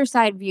on either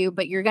side of you,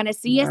 but you're going to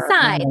see a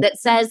sign that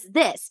says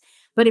this.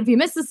 But if you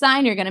miss the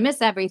sign, you're going to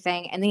miss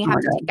everything. And then you have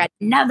to take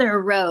another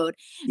road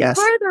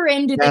further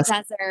into the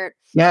desert.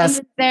 Yes.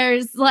 And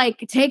there's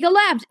like, take a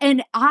left.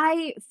 And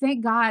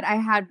thank God I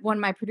had one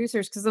of my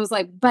producers, because I was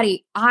like,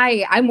 buddy,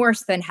 I'm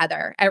worse than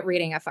Heather at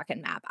reading a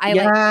fucking map.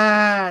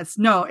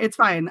 No, it's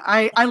fine.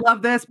 I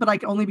love this, but I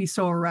can only be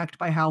so erect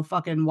by how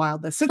fucking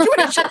wild this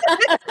situation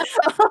is.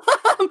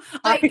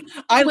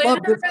 I love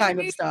this kind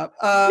of stuff.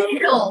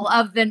 Middle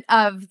of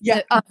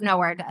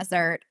nowhere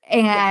desert.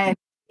 And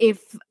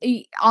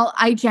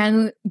I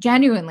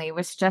genuinely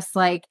was just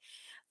like,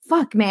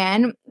 fuck,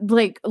 man,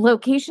 like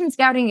location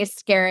scouting is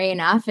scary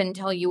enough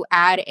until you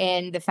add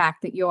in the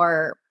fact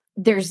that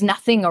there's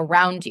nothing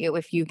around you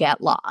if you get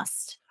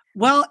lost.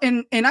 Well,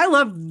 and I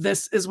love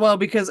this as well,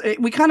 because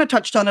we kind of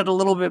touched on it a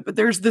little bit, but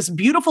there's this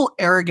beautiful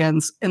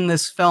arrogance in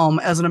this film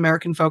as an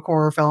American folk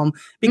horror film,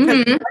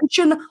 because they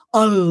mention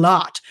a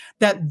lot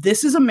that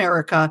this is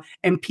America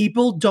and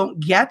people don't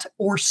get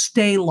or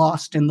stay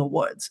lost in the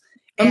woods.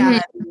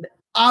 And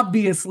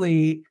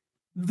obviously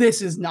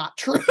this is not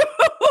true.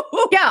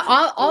 Yeah,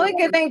 all I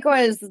could think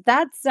was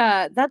that's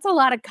a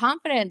lot of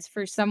confidence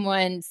for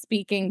someone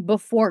speaking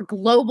before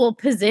global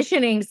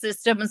positioning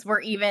systems were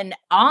even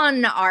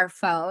on our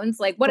phones.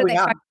 Like, what are they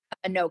talking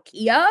about? A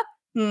Nokia?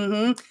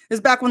 This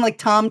is back when like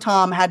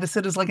TomTom had to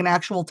sit as like an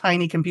actual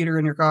tiny computer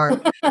in your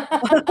car.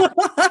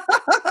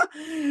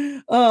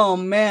 Oh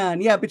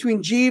man, yeah.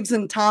 Between Jeeves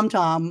and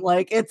TomTom,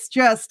 like it's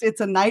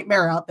a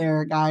nightmare out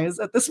there, guys.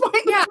 At this point,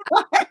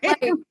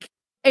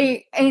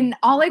 and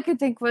all I could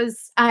think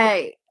was,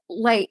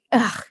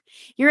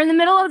 you're in the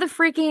middle of the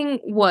freaking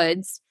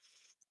woods.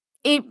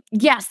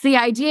 Yes, the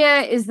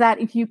idea is that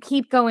if you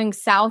keep going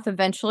south,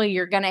 eventually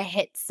you're gonna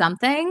hit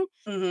something.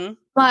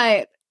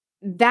 But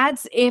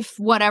that's if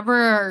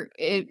whatever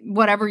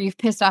you've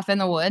pissed off in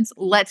the woods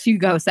lets you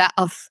go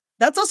south.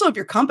 That's also if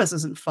your compass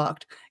isn't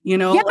fucked, you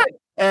know.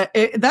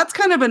 That's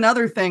kind of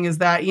another thing, is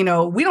that, you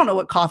know, we don't know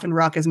what Coffin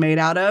Rock is made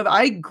out of.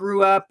 I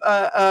grew up,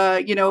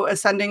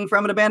 ascending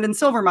from an abandoned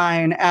silver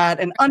mine at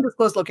an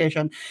undisclosed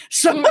location.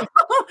 So,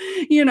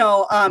 you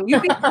know,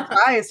 you'd be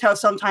surprised how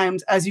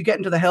sometimes as you get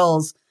into the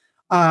hills,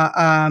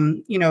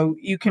 you know,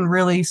 you can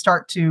really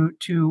start to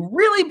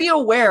really be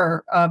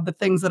aware of the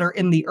things that are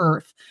in the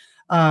earth,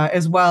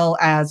 as well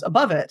as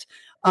above it.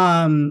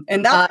 And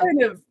that's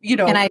kind of, you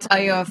know. Can I tell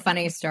you a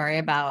funny story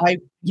about?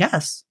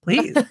 Yes,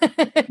 please.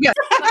 Yes.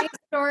 Funny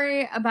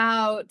story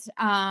about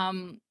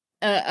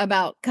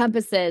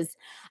compasses.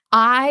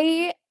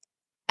 As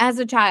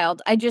a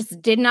child, I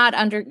just did not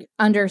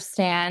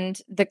understand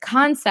the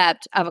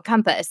concept of a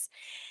compass,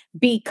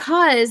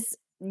 because,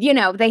 you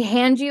know, they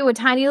hand you a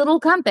tiny little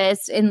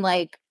compass in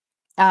like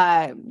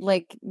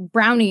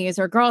brownies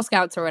or Girl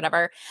Scouts or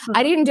whatever.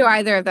 I didn't do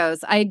either of those.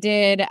 I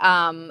did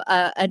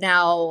a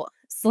now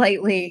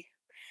slightly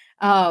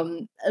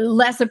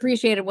less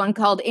appreciated one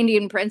called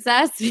Indian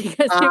Princess,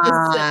 because it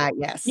was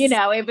yes, you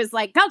know, it was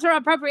like cultural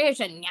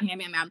appropriation, yum,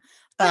 yum, yum, yum.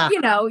 But,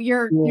 Ah,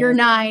 you're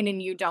 9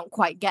 and you don't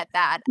quite get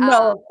that.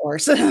 no, of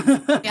course.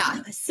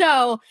 Yeah.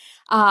 So,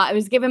 I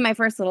was given my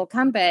first little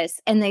compass,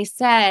 and they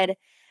said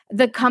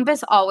the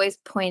compass always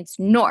points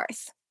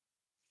north,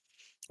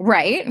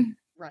 right?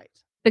 Right.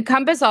 The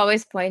compass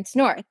always points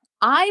north.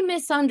 I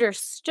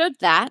misunderstood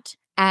that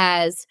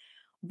as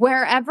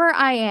wherever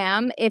I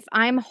am, if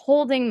I'm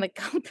holding the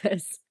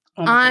compass,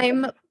 Oh my God.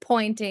 I'm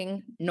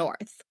pointing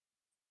north.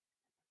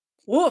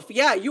 Woof.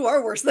 Yeah, you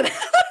are worse than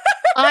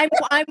I'm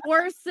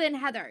worse than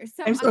Heather.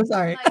 So I'm so I'm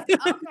sorry. like,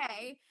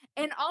 okay.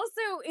 And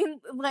also in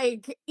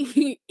like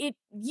it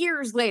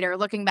years later,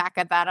 looking back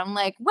at that, I'm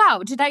like,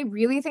 wow, did I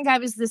really think I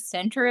was the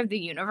center of the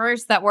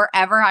universe? That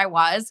wherever I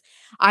was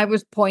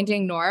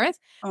pointing north.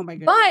 Oh my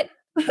goodness.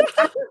 But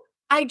I,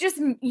 I just,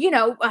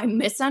 I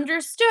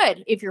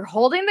misunderstood. If you're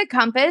holding the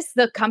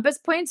compass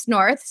points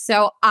north.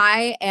 So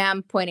I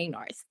am pointing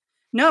north.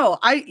 No,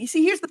 you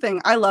see, here's the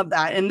thing. I love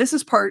that. And this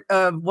is part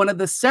of one of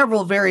the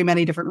several very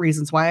many different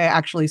reasons why I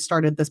actually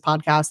started this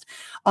podcast.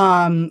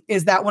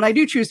 Is that when I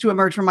do choose to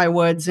emerge from my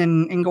woods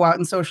and go out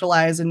and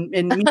socialize and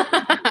meet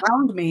people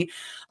around me,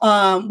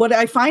 what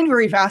I find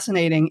very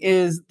fascinating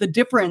is the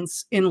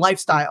difference in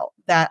lifestyle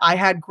that I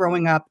had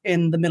growing up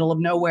in the middle of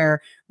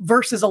nowhere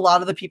versus a lot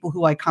of the people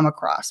who I come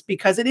across,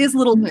 because it is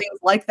little Mhm. things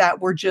like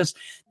that were just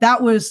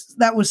that was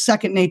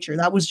second nature.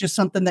 That was just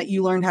something that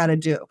you learned how to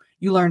do.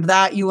 You learned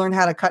that. You learned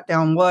how to cut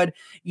down wood.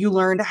 You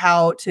learned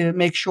how to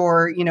make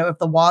sure, if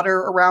the water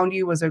around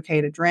you was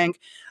okay to drink.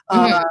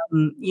 Mhm.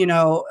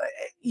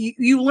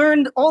 You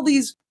learned all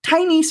these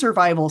tiny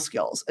survival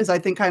skills, is I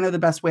think kind of the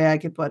best way I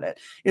could put it,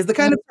 is the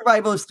kind of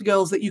survival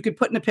skills that you could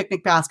put in a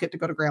picnic basket to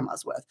go to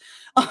grandma's with.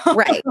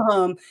 Right.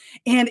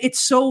 And it's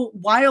so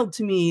wild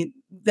to me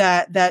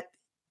that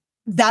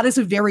is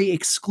a very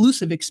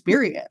exclusive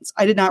experience.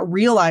 I did not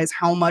realize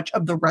how much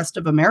of the rest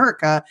of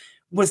America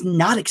was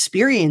not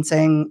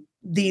experiencing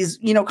these,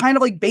 kind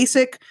of like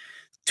basic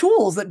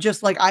tools that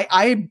just like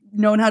I've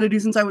known how to do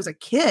since I was a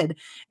kid.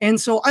 And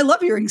so I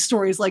love hearing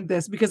stories like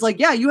this because like,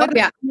 yeah, you Oh, had to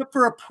yeah. sign up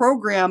for a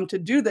program to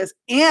do this.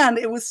 And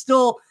it was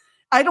still,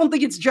 I don't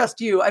think it's just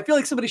you. I feel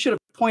like somebody should have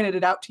pointed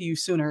it out to you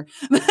sooner.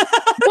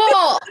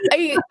 Well,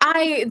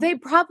 they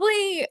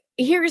probably,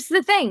 here's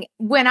the thing.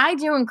 When I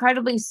do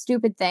incredibly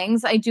stupid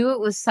things, I do it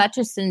with such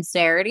a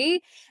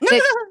sincerity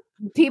that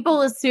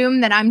people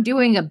assume that I'm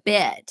doing a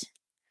bit.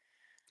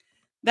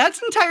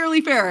 That's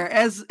entirely fair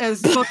as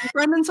both a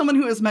friend and someone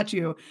who has met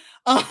you.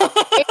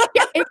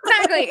 Yeah,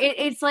 exactly.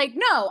 It's like,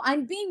 no,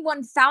 I'm being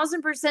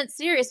 1000%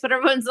 serious, but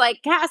everyone's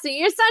like, Cassie,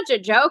 you're such a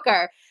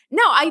joker.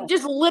 No, I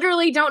just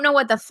literally don't know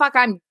what the fuck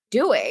I'm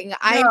doing.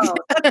 No,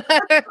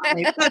 that's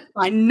fine. That's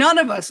fine. None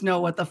of us know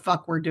what the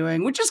fuck we're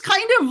doing, which is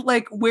kind of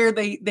like where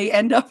they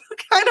end up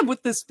kind of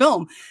with this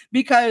film,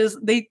 because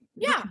the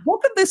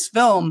book of this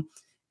film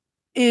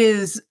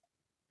is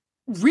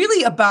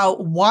really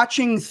about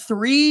watching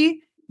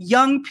three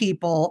young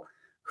people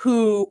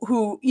who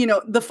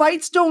the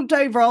fights don't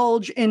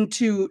divulge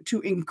into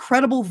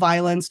incredible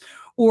violence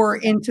or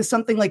into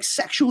something like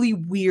sexually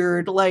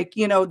weird, like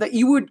that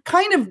you would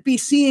kind of be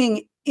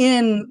seeing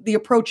in the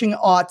approaching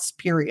aughts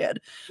period,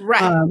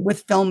 Right.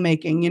 with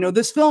filmmaking.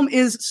 This film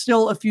is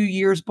still a few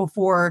years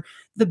before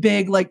the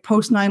big like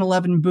post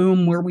 9/11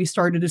 boom, where we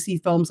started to see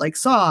films like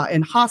Saw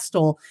and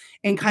Hostel,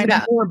 and kind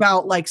of more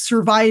about like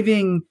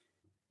surviving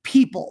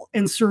people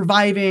and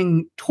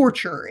surviving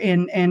torture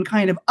and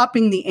kind of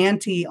upping the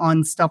ante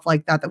on stuff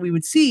like that we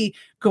would see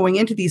going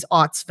into these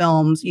aughts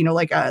films,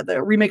 like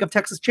the remake of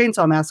Texas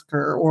Chainsaw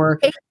Massacre or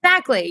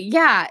Exactly.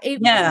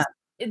 Yeah.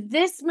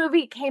 This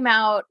movie came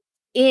out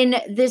in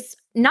this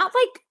not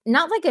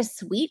like a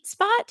sweet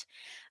spot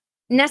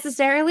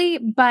necessarily,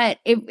 but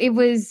it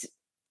was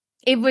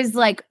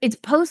like it's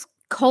post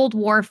Cold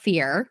War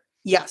fear.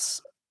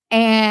 yes.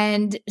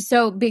 And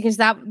so because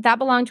that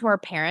belonged to our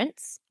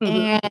parents,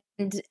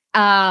 and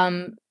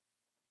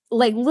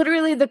like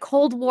literally the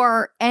Cold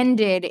War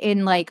ended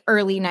in like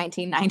early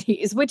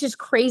 1990s, which is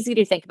crazy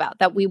to think about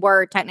that we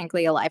were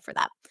technically alive for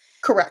that.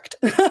 Correct.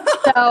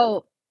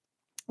 So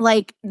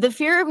like the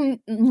fear of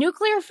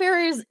nuclear fear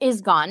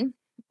is gone.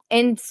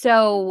 And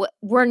so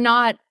we're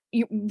not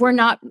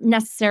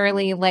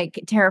necessarily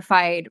like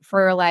terrified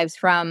for our lives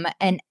from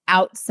an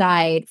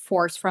outside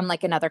force from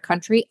like another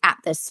country at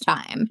this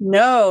time.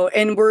 No,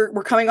 and we're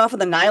coming off of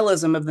the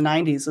nihilism of the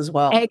 90s as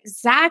well.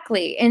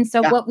 Exactly. And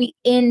so what we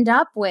end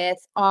up with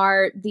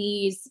are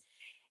these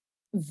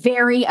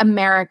very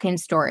American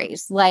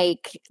stories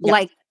like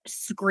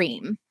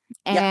Scream.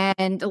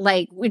 And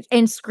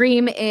and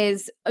Scream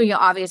is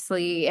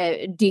obviously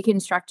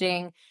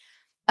deconstructing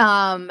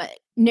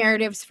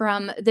narratives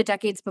from the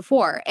decades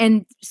before.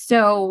 And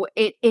so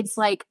it's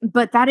like,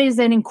 but that is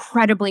an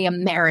incredibly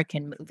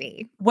American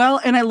movie. Well,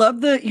 and I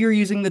love that you're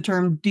using the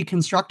term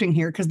deconstructing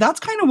here, because that's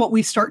kind of what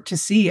we start to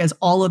see as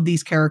all of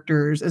these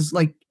characters, is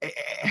like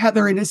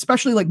Heather and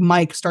especially like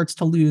Mike starts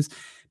to lose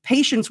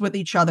patience with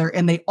each other,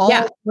 and they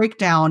all break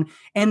down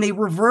and they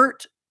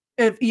revert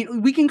if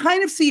we can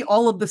kind of see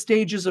all of the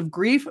stages of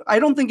grief. I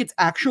don't think it's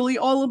actually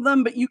all of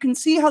them, but you can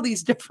see how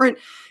these different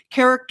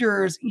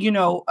characters,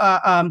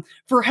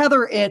 for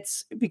Heather,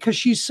 it's because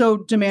she's so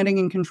demanding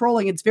and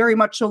controlling. It's very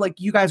much so like,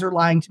 you guys are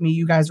lying to me.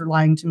 You guys are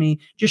lying to me.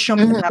 Just show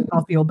me the map and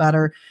I'll feel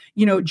better.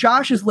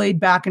 Josh is laid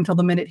back until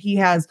the minute he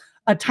has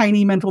a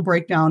tiny mental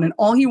breakdown and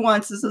all he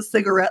wants is a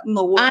cigarette in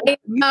the world. I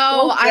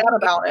know. So sad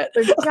about it.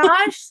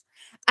 Josh,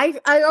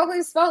 I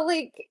always felt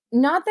like,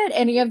 not that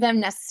any of them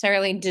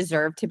necessarily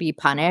deserve to be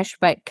punished,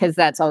 but because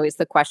that's always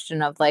the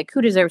question of like,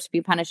 who deserves to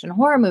be punished in a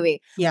horror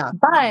movie? Yeah.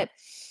 But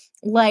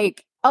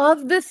like,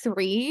 of the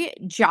three,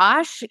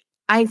 Josh,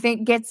 I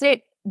think, gets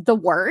it the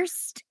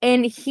worst,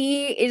 and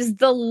he is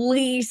the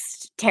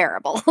least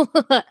terrible.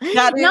 Not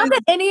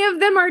that any of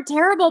them are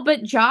terrible,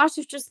 but Josh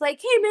is just like,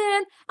 hey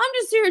man, I'm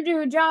just here to do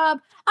a job.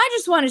 I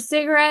just want a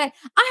cigarette.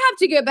 I have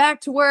to get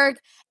back to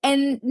work.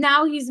 And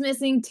now he's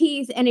missing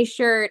teeth and a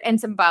shirt and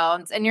some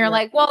bones. And you're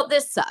like, well,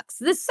 this sucks.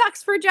 This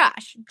sucks for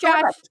Josh.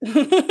 Correct.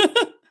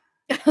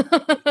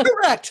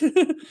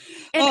 And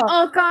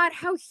oh God,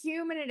 how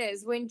human it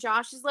is when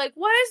Josh is like,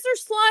 why is there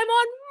slime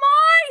on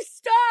my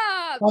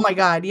stuff? Oh my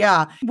God,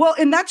 yeah. Well,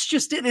 and that's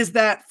just it, is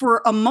that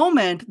for a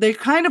moment, they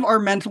kind of are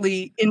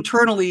mentally,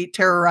 internally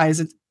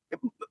terrorized.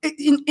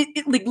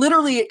 Like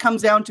literally it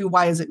comes down to,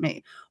 why is it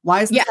me?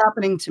 Why is this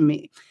happening to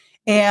me?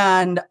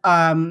 And,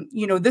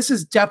 this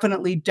is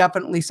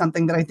definitely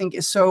something that I think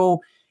is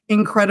so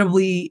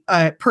incredibly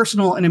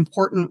personal and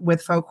important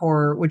with folk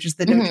horror, which is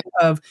the notion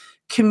of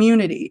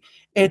community.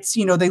 It's,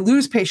 they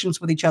lose patience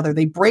with each other.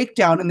 They break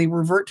down and they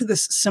revert to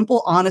this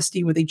simple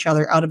honesty with each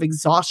other out of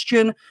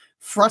exhaustion,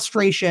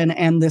 frustration,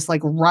 and this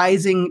like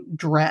rising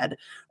dread.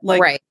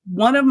 Like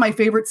one of my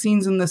favorite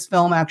scenes in this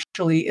film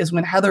actually is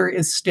when Heather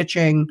is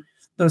stitching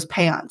those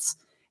pants.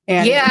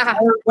 And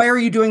why are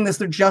you doing this?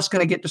 They're just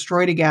going to get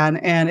destroyed again.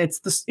 And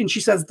and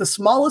she says, the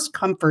smallest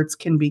comforts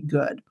can be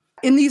good.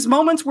 In these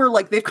moments where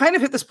like they've kind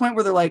of hit this point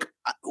where they're like,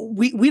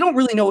 we don't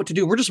really know what to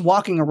do. We're just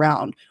walking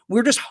around.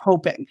 We're just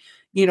hoping,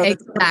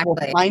 that will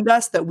find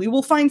us, that we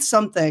will find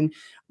something.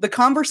 The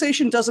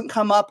conversation doesn't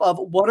come up of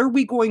what are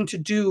we going to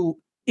do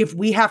if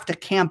we have to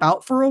camp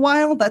out for a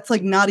while. That's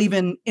like not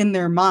even in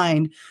their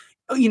mind.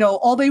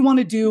 All they want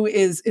to do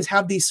is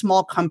have these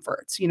small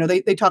comforts.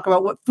 They talk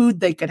about what food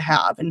they could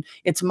have, and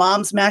it's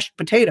mom's mashed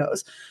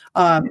potatoes.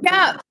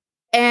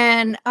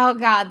 And oh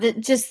God,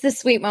 just the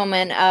sweet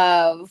moment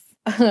of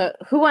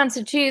who wants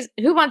a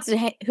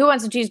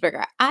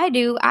cheeseburger? I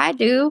do.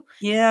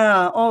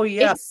 Yeah. Oh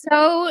yeah. It's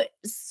so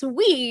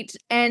sweet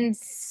and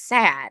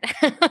sad.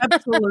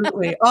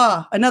 Absolutely.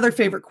 Another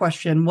favorite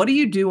question. What do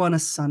you do on a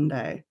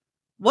Sunday?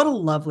 What a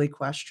lovely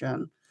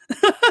question.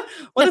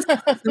 What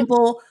a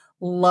simple,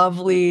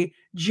 lovely,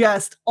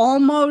 just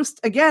almost,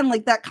 again,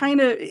 like that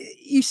kind of,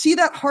 you see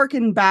that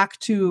harken back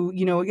to,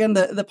 again,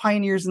 the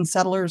pioneers and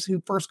settlers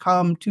who first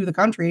come to the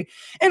country.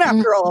 And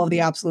after all of the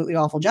absolutely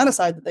awful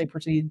genocide that they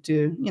proceed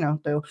to,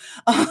 do.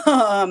 Lots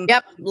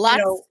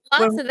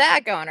of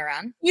that going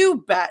around.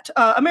 You bet.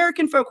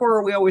 American folk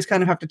horror, we always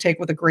kind of have to take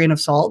with a grain of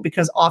salt,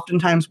 because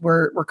oftentimes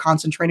we're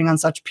concentrating on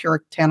such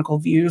puritanical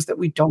views that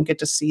we don't get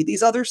to see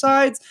these other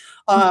sides.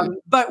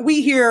 But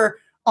we here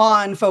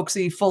on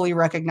Folksy fully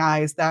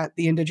recognize that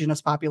the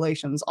indigenous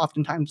populations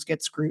oftentimes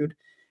get screwed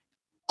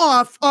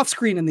off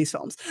screen in these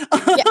films.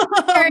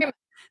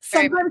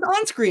 Sometimes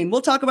on screen.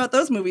 We'll talk about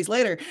those movies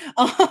later.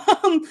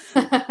 But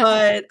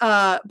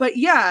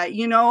yeah,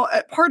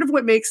 part of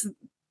what makes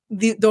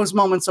those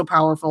moments so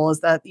powerful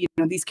is that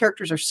these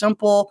characters are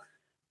simple,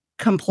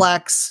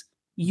 complex,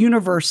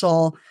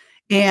 universal,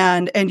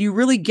 and you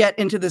really get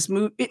into this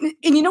movie.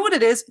 And you know what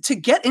it is to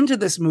get into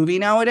this movie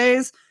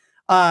nowadays.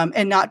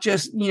 And not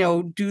just,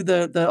 do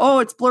the, oh,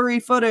 it's blurry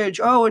footage.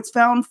 Oh, it's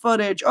found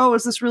footage. Oh,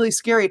 is this really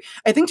scary?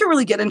 I think to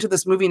really get into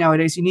this movie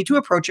nowadays, you need to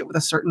approach it with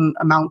a certain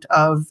amount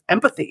of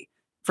empathy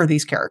for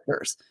these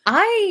characters.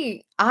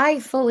 I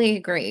fully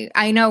agree.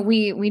 I know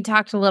we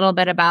talked a little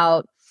bit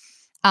about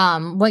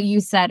what you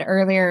said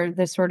earlier,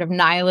 the sort of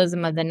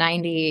nihilism of the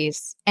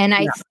 90s. And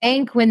I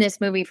think when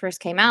this movie first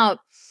came out,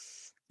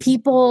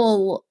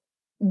 people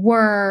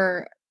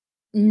were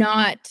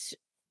not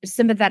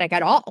sympathetic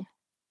at all.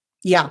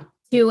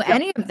 To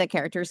any of the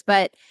characters,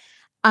 but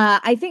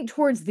I think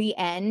towards the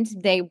end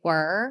they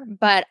were.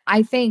 But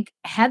I think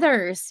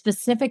Heather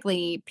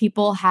specifically,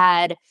 people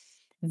had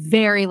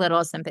very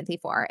little sympathy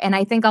for, and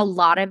I think a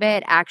lot of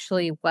it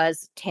actually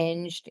was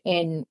tinged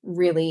in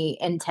really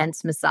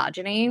intense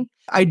misogyny.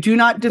 I do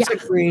not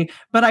disagree,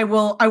 but I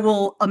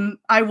will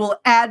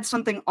add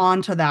something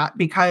onto that,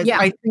 because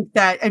I think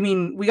that,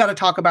 we got to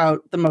talk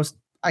about the most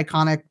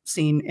iconic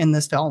scene in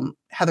this film,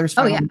 Heather's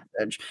final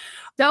message.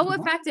 So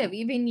effective,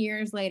 even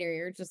years later,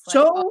 you're just like,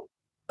 so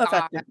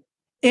effective.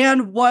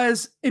 And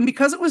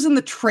because it was in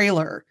the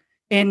trailer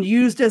and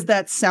used as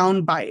that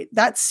sound bite,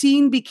 that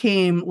scene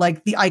became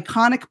like the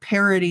iconic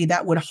parody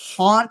that would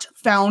haunt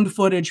found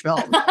footage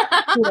films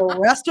for the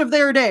rest of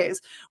their days,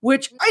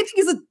 which I think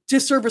is a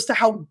disservice to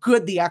how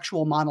good the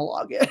actual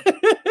monologue is. Dude,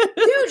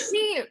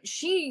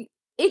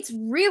 it's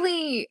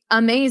really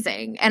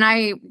amazing. And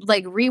I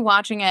like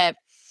rewatching it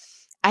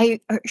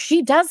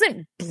she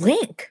doesn't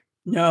blink.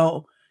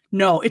 No,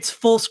 no, it's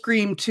full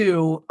scream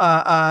to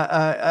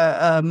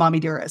Mommy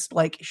Dearest.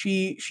 Like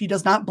she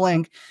does not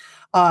blink.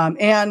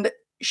 And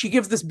she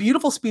gives this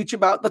beautiful speech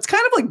about that's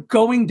kind of like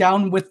going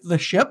down with the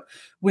ship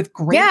with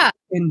grace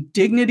and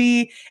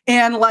dignity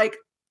and like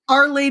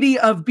Our Lady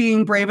of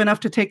being brave enough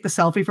to take the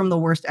selfie from the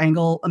worst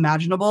angle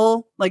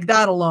imaginable. Like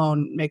that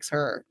alone makes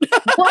her.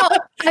 Well,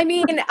 I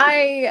mean,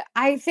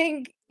 I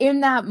think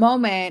in that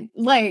moment,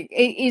 like,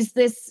 is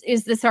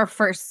this our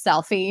first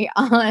selfie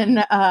on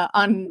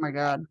Oh my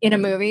God. in a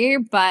movie?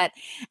 But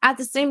at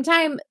the same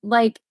time,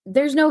 like,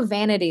 there's no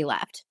vanity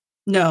left.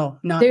 No,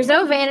 not There's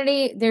no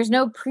vanity, there's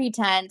no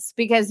pretense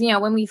because, you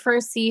know, when we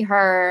first see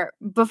her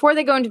before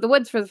they go into the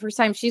woods for the first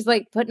time, she's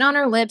like putting on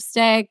her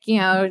lipstick, you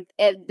know,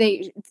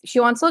 she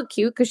wants to look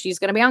cute because she's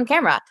going to be on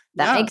camera.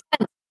 That makes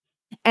sense.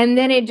 And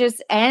then it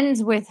just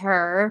ends with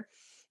her,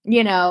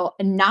 you know,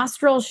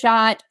 nostril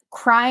shot,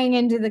 crying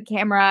into the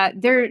camera.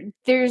 There's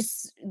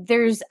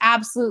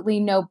absolutely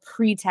no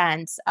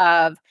pretense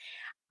of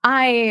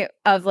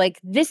like,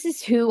 this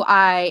is who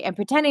I am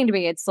pretending to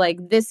be. It's like,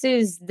 this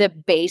is the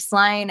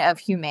baseline of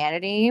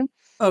humanity.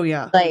 Oh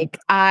yeah. Like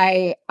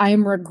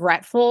I'm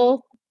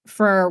regretful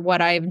for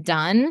what I've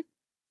done.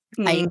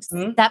 I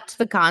accept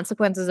the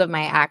consequences of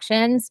my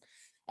actions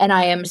and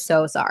I am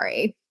so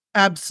sorry.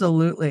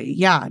 Absolutely.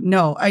 Yeah.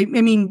 No, I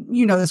mean,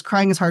 you know, this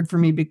crying is hard for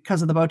me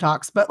because of the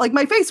Botox, but like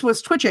my face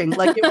was twitching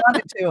like it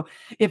wanted to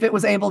if it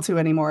was able to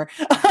anymore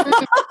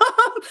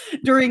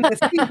during this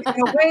scene,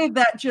 in a way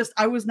that just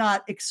I was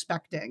not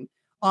expecting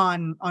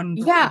on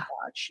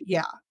watch.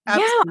 Yeah.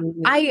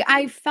 Absolutely. Yeah.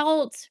 I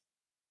felt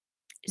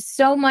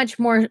so much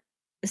more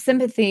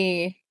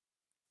sympathy.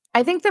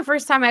 I think the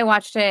first time I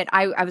watched it,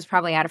 I was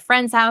probably at a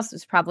friend's house. It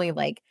was probably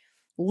like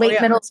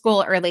late middle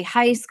school, early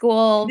high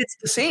school. It's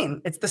the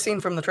scene. It's the scene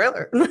from the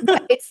trailer.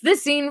 It's the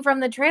scene from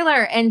the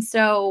trailer. And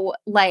so,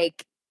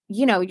 like,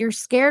 you know, you're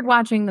scared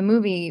watching the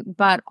movie,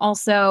 but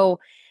also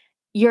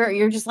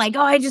you're just like,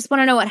 oh, I just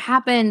want to know what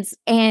happens.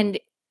 And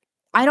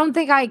I don't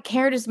think I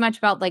cared as much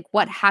about like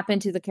what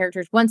happened to the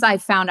characters once I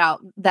found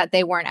out that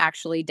they weren't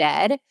actually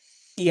dead.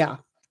 Yeah.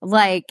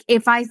 Like,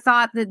 if I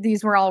thought that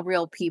these were all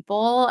real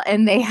people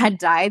and they had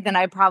died, then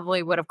I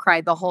probably would have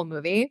cried the whole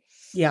movie.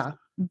 Yeah.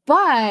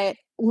 But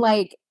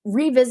like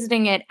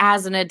revisiting it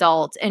as an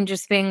adult and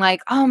just being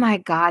like, oh my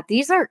God,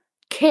 these are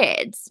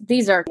kids.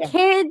 These are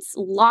kids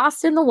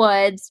lost in the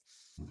woods.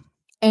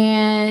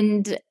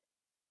 And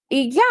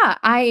yeah,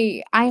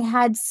 I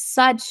had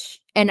such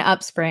an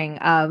upspring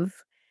of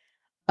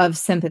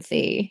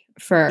sympathy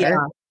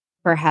for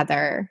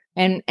Heather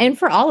and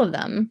for all of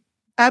them.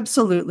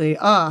 Absolutely.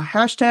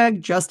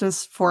 Hashtag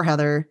justice for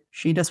Heather.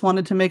 She just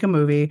wanted to make a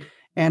movie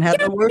and had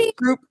the worst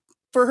group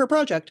for her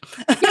project.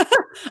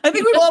 I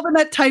think we've all been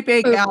that type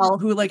A gal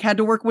who like had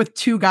to work with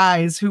two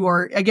guys who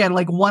are, again,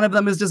 like one of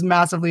them is just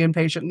massively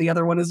impatient and the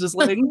other one is just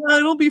like, no,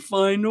 it'll be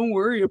fine. Don't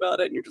worry about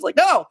it. And you're just like,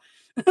 no.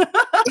 Why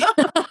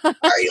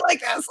are you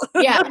like this?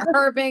 Yeah,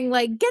 her being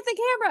like, get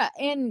the camera.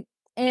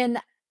 And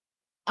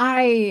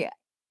I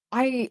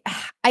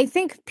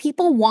think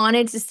people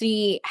wanted to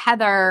see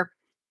Heather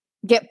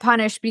get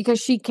punished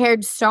because she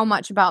cared so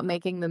much about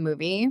making the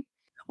movie.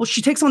 Well,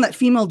 she takes on that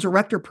female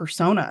director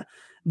persona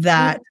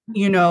that,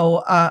 you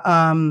know,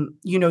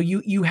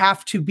 you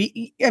have to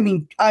be, I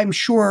mean, I'm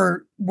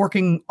sure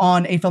working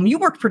on a film, you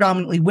worked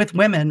predominantly with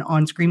women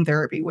on Scream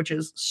Therapy, which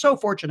is so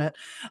fortunate.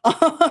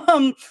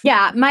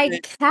 Yeah,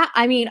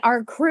 I mean,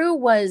 our crew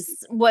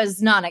was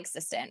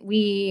non-existent.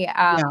 We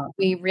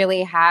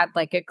really had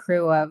like a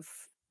crew of,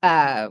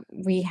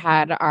 we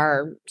had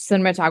our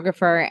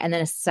cinematographer and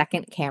then a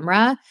second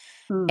camera.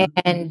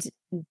 And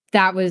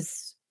that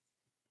was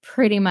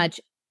pretty much,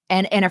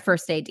 and a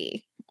first AD.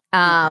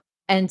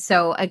 And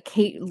so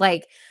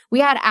like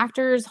we had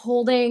actors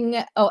holding,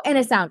 and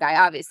a sound guy.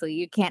 Obviously,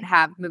 you can't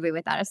have a movie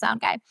without a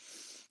sound guy.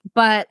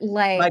 But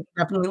like, Mike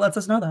definitely lets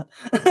us know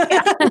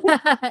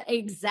that.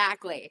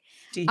 Exactly.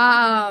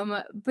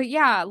 But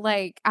yeah,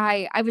 like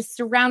I was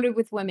surrounded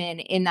with women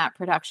in that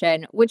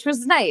production, which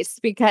was nice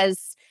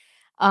because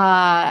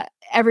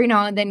every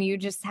now and then you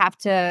just have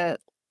to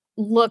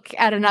look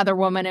at another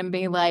woman and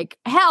be like,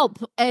 help.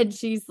 And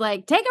she's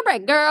like, take a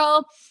break,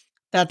 girl.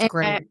 That's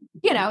great.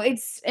 You know,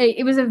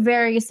 it was a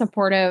very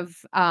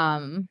supportive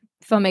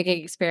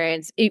filmmaking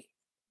experience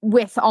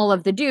with all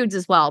of the dudes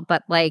as well.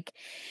 But like,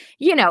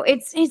 you know,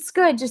 it's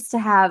good just to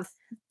have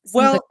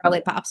some of the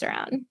girly pops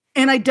around.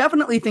 And I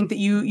definitely think that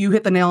you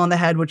hit the nail on the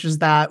head, which is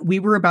that we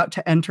were about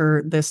to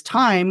enter this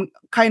time,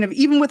 kind of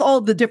even with all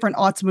the different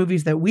aughts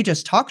movies that we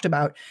just talked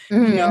about, you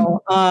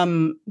know,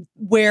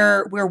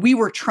 where we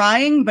were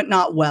trying but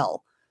not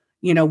well.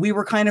 You know, we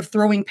were kind of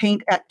throwing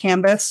paint at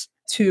canvas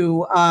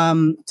to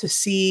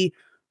see,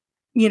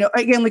 you know,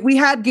 again, like we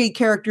had gay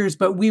characters,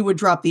 but we would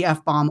drop the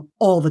F-bomb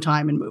all the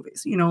time in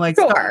movies, you know, like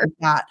stuff like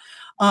that.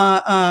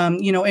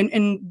 You know,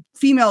 and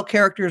female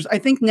characters, I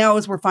think now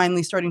as we're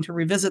finally starting to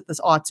revisit this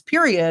aughts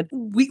period,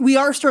 we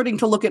are starting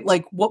to look at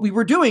like what we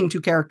were doing to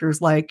characters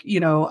like,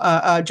 you know,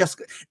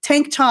 just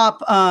tank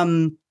top,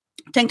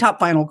 tank top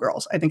final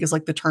girls, I think is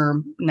like the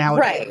term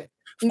nowadays Right.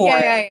 for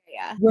it.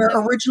 Yeah. Where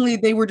No, originally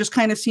they were just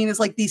kind of seen as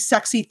like these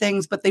sexy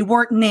things, but they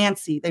weren't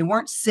Nancy, they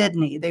weren't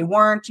Sydney, they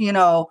weren't, you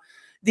know,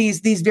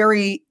 these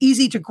very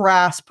easy to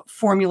grasp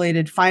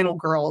formulated final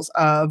girls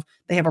of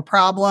they have a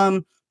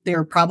problem,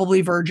 they're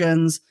probably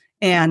virgins,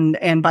 and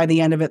by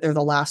the end of it, they're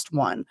the last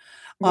one.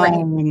 right.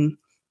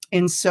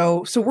 And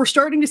so we're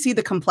starting to see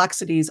the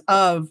complexities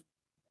of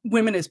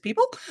women as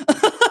people.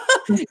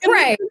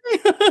 Right.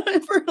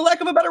 For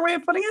lack of a better way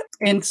of putting it.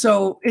 And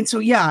so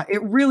yeah,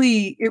 it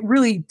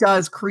really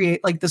does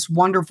create like this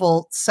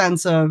wonderful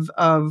sense of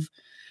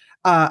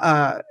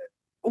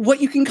what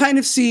you can kind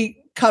of see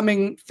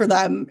coming for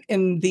them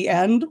in the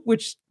end,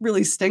 which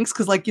really stinks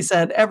because like you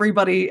said,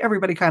 everybody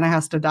kind of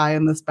has to die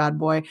in this bad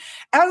boy.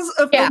 As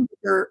a Yeah.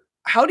 filmmaker,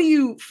 how do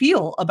you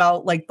feel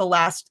about like the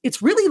last,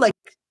 it's really like,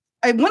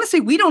 I want to say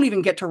we don't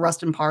even get to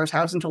Rustin Parr's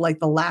house until like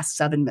the last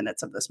 7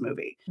 minutes of this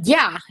movie.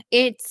 Yeah.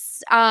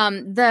 It's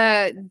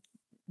the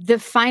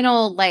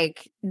final,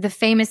 like the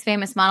famous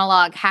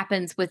monologue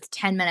happens with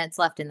 10 minutes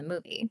left in the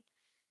movie.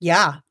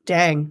 Yeah,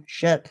 dang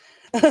shit.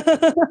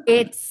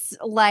 It's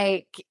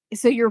like,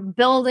 so you're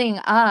building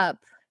up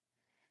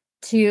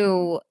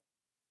to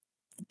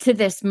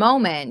this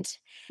moment.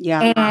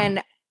 Yeah.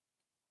 And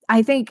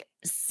I think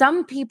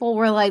some people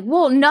were like,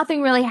 well,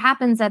 nothing really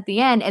happens at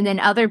the end. And then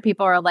other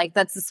people are like,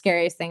 that's the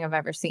scariest thing I've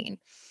ever seen.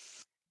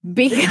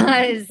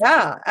 Because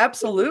Yeah,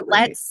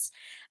 absolutely.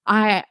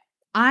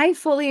 I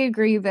fully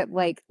agree that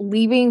like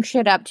leaving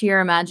shit up to your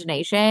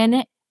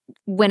imagination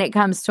when it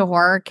comes to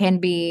horror can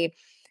be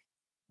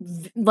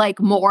like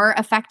more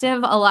effective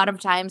a lot of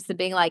times than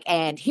being like,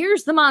 and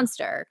here's the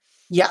monster.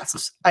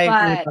 Yes, I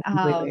agree with But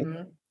that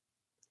completely.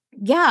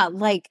 yeah,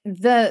 like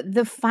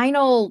the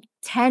final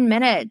 10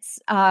 minutes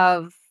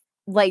of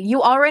like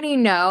you already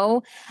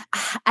know.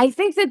 I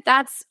think that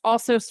that's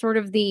also sort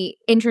of the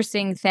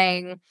interesting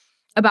thing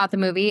about the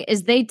movie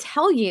is they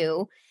tell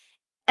you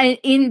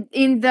in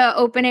the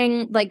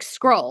opening like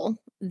scroll,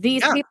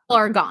 these Yeah, people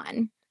are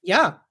gone.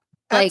 yeah,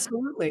 Like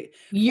absolutely.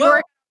 Well,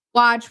 you're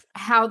watch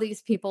how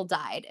these people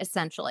died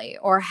essentially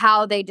or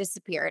how they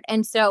disappeared.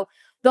 And so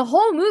the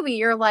whole movie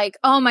you're like,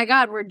 "Oh my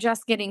god, we're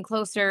just getting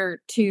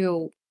closer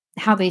to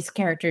how these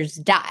characters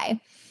die."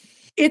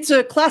 it's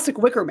a classic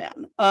Wicker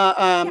Man.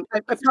 I've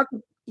talked.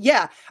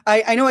 Yeah,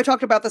 I know I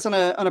talked about this on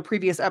a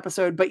previous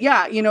episode, but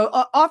yeah, you know,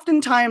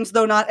 oftentimes,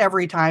 though not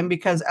every time,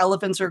 because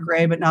elephants are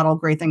gray, but not all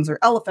gray things are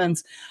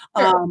elephants.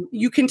 Sure.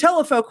 You can tell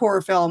a folk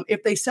horror film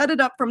if they set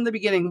it up from the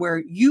beginning,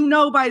 where you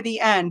know by the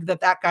end that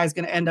that guy's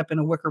going to end up in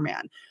a Wicker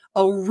Man.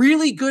 A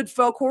really good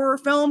folk horror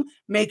film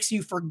makes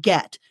you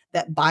forget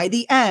that by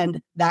the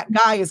end that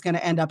guy is going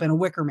to end up in a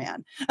Wicker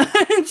Man.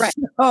 Right.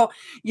 So,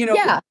 you know,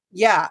 Yeah.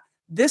 yeah,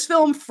 this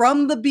film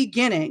from the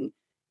beginning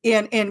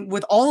and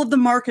with all of the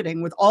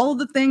marketing, with all of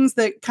the things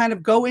that kind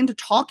of go into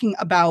talking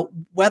about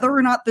whether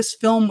or not this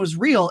film was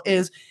real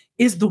is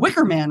the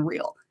Wicker Man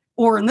real?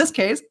 Or in this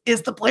case,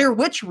 is the Blair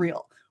Witch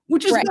real?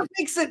 Which is Right. what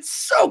makes it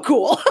so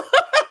cool.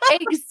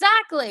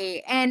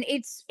 Exactly. And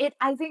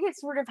I think it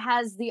sort of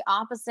has the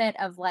opposite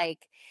of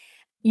like,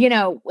 you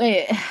know,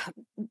 if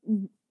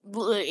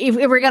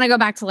we're going to go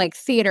back to like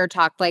theater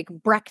talk, like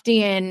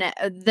Brechtian,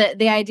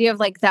 the idea of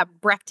like that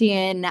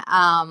Brechtian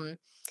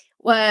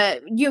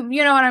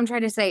you know what I'm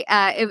trying to say.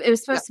 It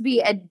was supposed to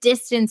be a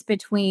distance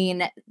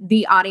between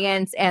the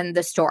audience and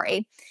the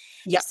story.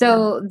 Yeah.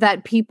 So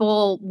that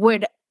people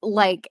would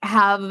like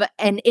have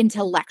an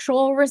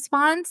intellectual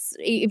response.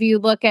 If you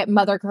look at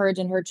Mother Courage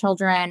and her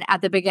children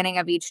at the beginning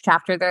of each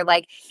chapter, they're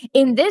like,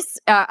 in this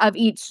of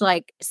each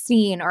like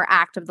scene or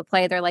act of the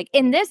play, they're like,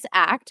 in this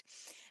act,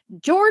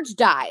 George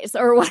dies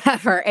or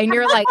whatever. And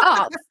you're like,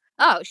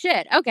 oh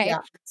shit. Okay. Yeah.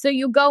 So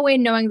you go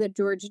in knowing that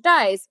George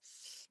dies.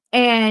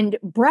 And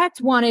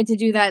Brecht wanted to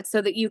do that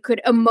so that you could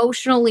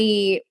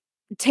emotionally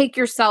take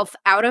yourself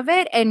out of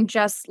it and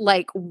just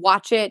like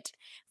watch it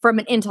from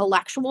an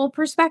intellectual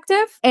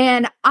perspective.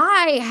 And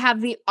I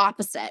have the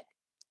opposite.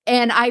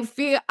 And I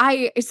feel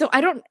I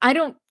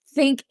don't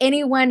think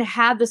anyone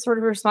had the sort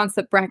of response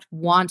that Brecht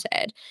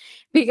wanted.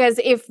 Because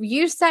if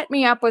you set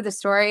me up with a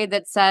story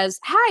that says,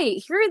 "Hi,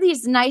 here are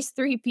these nice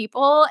 3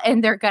 people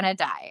and they're going to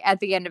die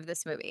at the end of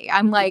this movie."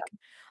 I'm like,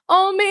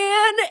 "Oh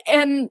man."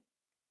 And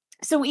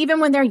so even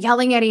when they're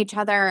yelling at each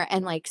other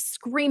and like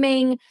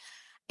screaming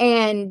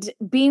and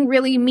being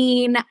really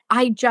mean,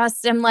 I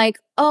just am like,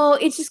 oh,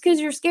 it's just because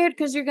you're scared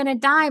because you're gonna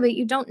die, but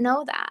you don't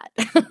know that.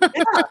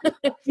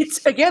 Yeah.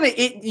 It's again,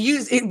 it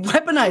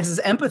weaponizes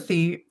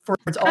empathy for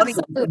its audience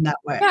Absolutely. in that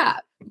way. Yeah.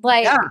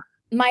 Like Yeah.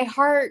 my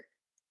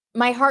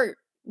heart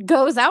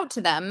goes out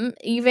to them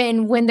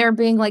even when they're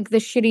being like the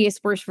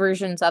shittiest, worst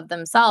versions of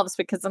themselves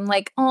because I'm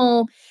like,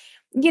 oh,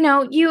 you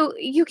know,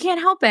 you can't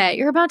help it.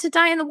 You're about to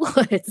die in the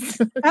woods.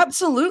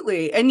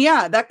 Absolutely. And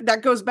yeah,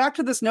 that goes back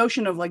to this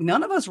notion of like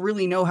none of us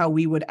really know how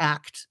we would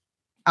act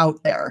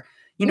out there.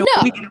 You know,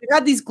 No. we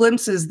had these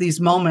glimpses,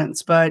 these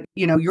moments, but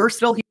you know, you're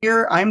still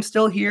here, I'm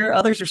still here,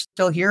 others are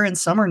still here, and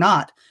some are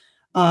not.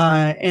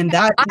 And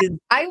that is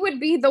I would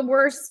be the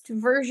worst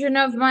version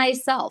of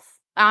myself.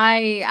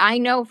 I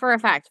know for a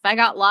fact if I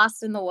got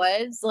lost in the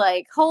woods,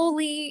 like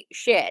holy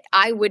shit,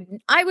 I would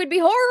be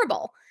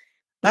horrible.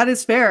 That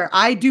is fair.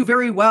 I do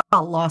very well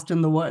lost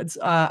in the woods,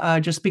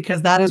 just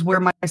because that is where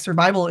my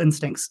survival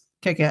instincts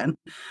kick in.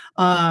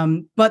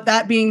 But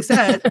that being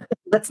said,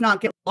 let's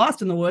not get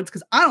lost in the woods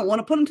because I don't want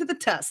to put them to the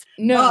test.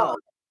 No.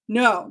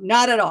 No,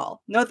 not at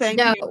all. No, thank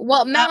No. you.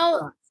 Well, Not Mel,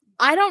 fun.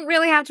 I don't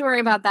really have to worry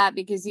about that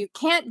because you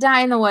can't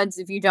die in the woods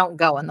if you don't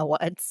go in the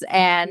woods.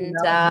 And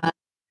No.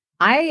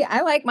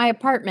 I like my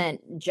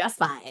apartment just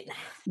fine.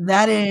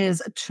 That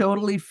is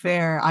totally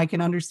fair. I can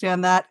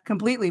understand that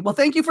completely. Well,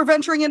 thank you for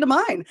venturing into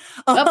mine.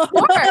 Of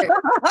course.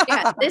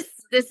 Yeah,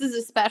 this is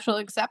a special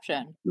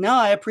exception. No,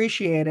 I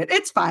appreciate it.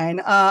 It's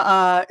fine.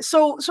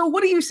 So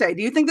what do you say?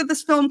 Do you think that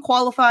this film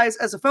qualifies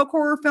as a folk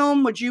horror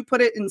film? Would you put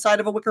it inside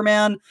of a Wicker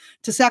Man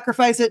to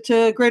sacrifice it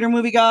to greater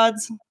movie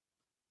gods?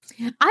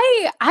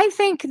 I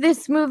think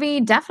this movie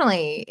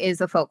definitely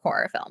is a folk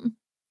horror film.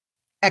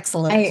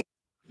 Excellent.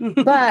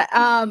 But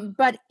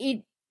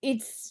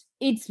it's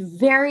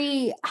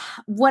very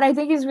what I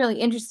think is really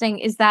interesting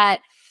is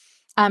that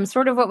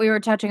sort of what we were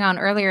touching on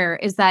earlier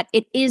is that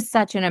it is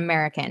such an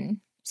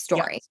American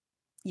story.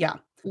 Yes. Yeah.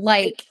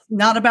 Like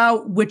Not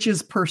about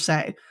witches per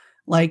se.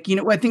 Like, I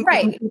think when we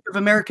right. think of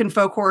American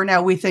folk horror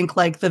now, we think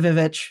like the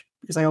Vivitch,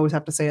 because I always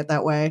have to say it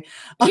that way.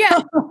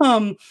 Yeah.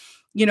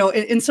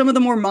 In some of the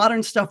more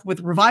modern stuff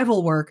with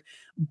revival work,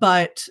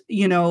 but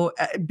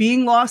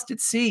being lost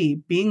at sea,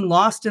 being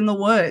lost in the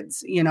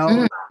woods,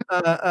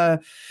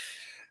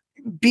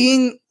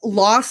 being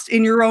lost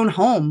in your own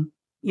home,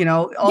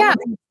 all of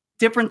these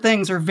different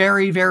things are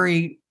very,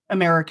 very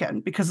American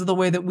because of the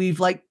way that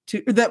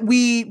that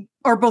we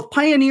are both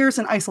pioneers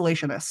and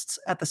isolationists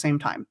at the same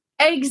time.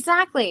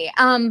 Exactly.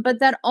 But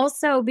that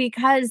also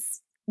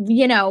because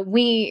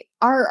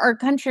our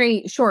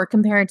country, sure,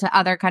 compared to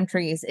other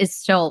countries, is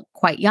still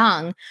quite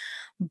young.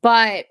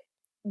 But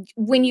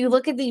when you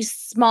look at these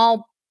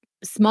small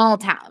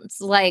towns,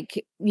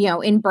 like,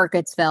 in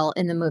Burkittsville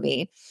in the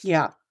movie,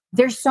 Yeah.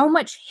 there's so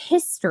much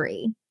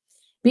history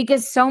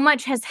because so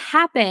much has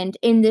happened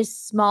in this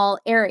small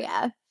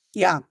area.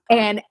 Yeah.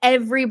 And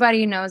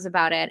everybody knows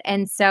about it.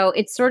 And so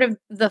it's sort of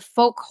the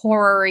folk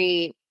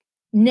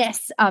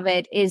horror-ness of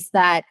it is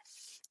that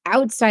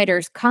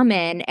outsiders come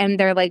in and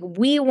they're like,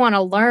 we want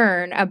to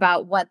learn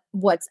about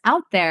what's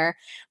out there,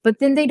 but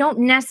then they don't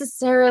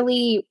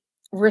necessarily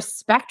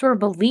respect or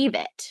believe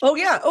it. Oh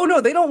yeah. Oh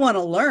no, they don't want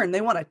to learn.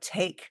 They want to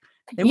take.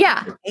 They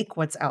want to take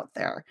what's out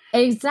there.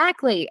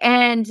 Exactly.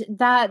 And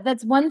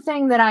that's one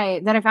thing that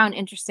I found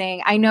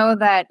interesting. I know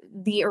that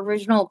the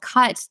original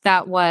cut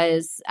that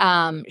was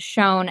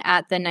shown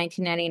at the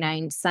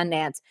 1999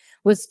 Sundance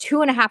was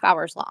 2.5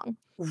 hours long.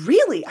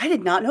 Really? I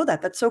did not know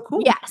that. That's so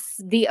cool.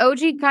 Yes. The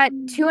OG cut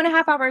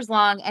 2.5 hours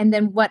long. And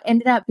then what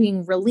ended up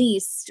being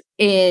released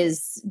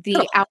is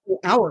the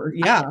hour.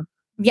 Yeah.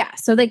 Yeah.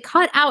 So they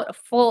cut out a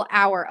full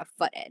hour of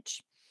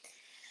footage.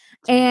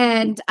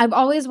 And I've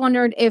always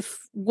wondered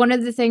if one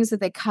of the things that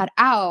they cut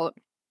out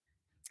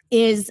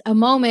is a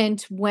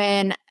moment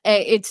when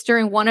it's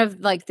during one of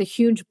like the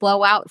huge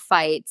blowout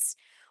fights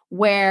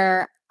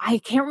where I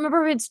can't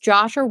remember if it's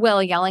Josh or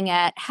Will yelling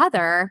at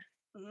Heather.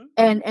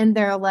 Mm-hmm. And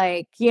they're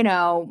like,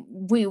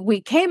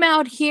 we came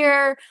out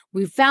here,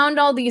 we found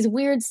all these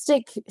weird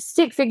stick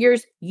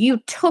figures. You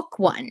took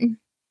one.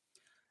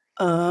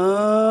 He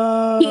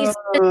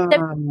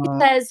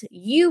says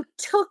you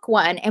took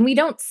one, and we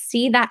don't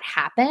see that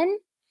happen.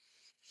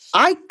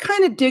 I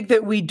kind of dig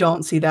that we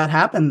don't see that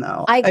happen,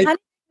 though. I kind of think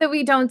that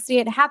we don't see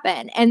it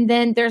happen. And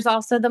then there's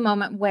also the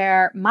moment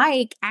where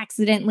Mike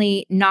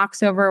accidentally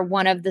knocks over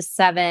one of the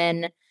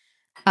 7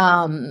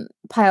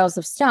 piles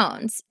of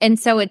stones. And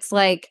so it's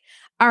like,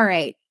 all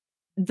right,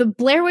 the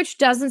Blair Witch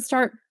doesn't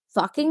start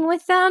fucking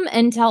with them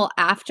until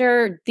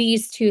after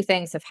these 2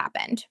 things have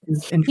happened.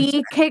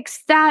 He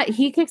kicks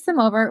them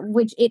over,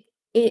 which it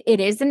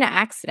is an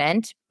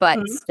accident, but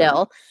mm-hmm.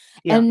 still.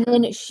 Yeah. And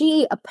then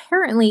she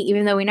apparently,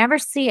 even though we never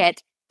see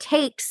it,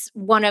 takes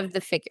one of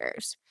the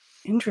figures.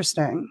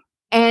 Interesting.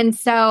 And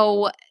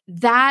so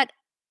that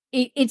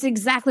it's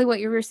exactly what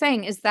you were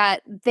saying is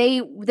that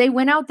they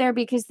went out there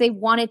because they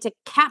wanted to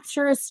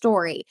capture a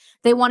story.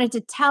 They wanted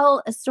to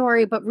tell a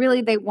story, but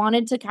really they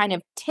wanted to kind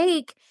of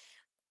take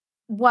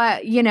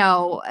what,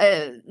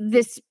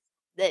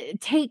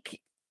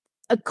 take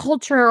a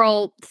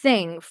cultural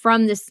thing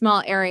from this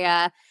small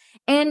area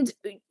and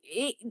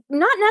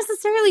not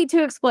necessarily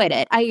to exploit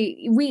it.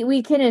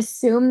 We can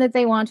assume that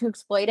they want to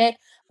exploit it,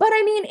 but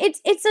I mean,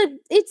 it's a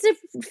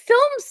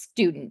film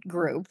student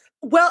group.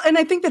 Well, and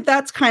I think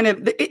that's kind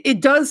of, it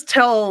does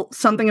tell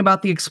something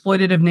about the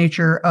exploitative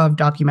nature of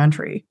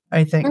documentary,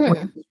 I think, which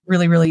is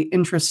really, really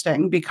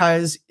interesting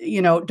because,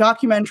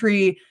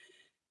 documentary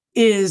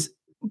is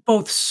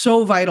both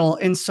so vital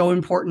and so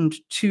important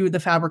to the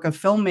fabric of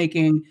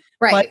filmmaking,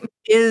 right, but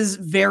is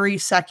very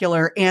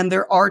secular. And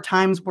there are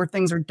times where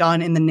things are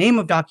done in the name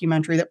of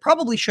documentary that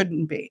probably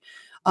shouldn't be.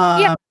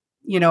 I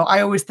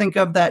always think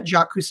of that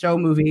Jacques Cousteau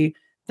movie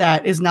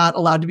that is not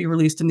allowed to be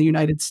released in the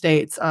United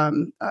States.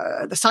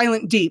 The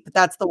Silent Deep,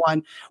 that's the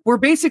one, where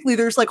basically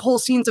there's like whole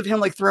scenes of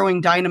him like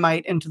throwing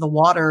dynamite into the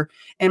water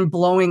and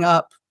blowing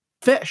up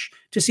fish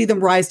to see them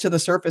rise to the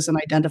surface and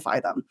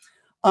identify them.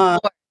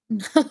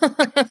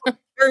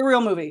 Very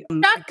real movie.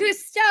 Jacques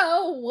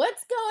Cousteau,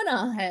 what's going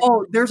on?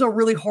 Oh, there's a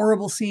really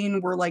horrible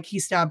scene where like he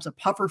stabs a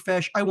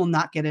pufferfish. I will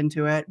not get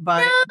into it,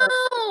 but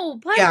no,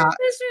 yeah.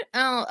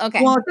 Oh,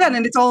 okay. Well, again,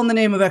 and it's all in the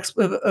name of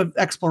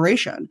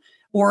exploration.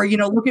 Or, you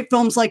know, look at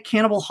films like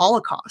Cannibal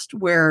Holocaust,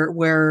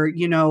 where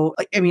you know,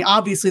 I mean,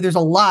 obviously there's a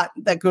lot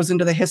that goes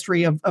into the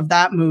history of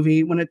that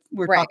movie when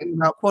we're talking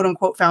about quote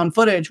unquote found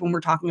footage, when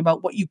we're talking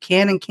about what you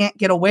can and can't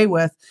get away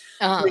with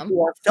when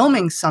you are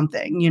filming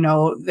something. You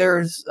know,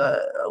 there's a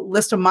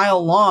list a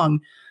mile long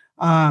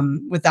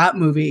with that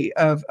movie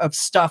of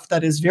stuff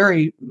that is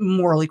very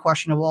morally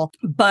questionable.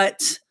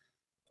 But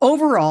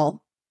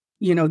overall,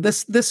 you know,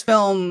 this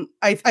film,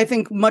 I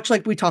think much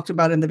like we talked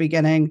about in the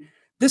beginning,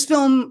 this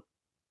film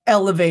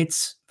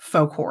elevates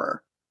folk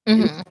horror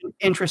in an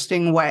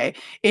interesting way.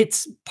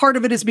 It's part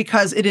of it is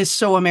because it is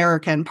so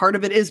American. Part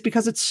of it is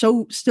because it's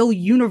so still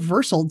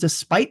universal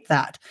despite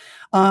that.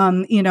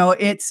 You know,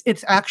 it's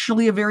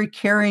actually a very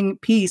caring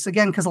piece,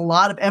 again, because a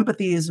lot of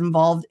empathy is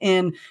involved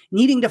in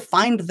needing to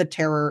find the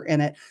terror in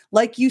it.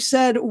 Like you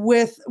said,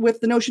 with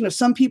the notion of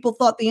some people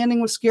thought the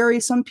ending was scary,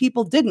 some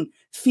people didn't.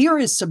 Fear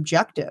is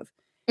subjective.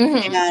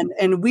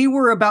 And we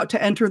were about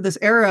to enter this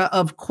era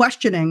of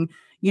questioning,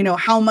 you know,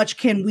 how much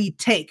can we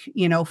take,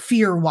 you know,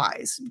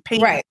 fear-wise,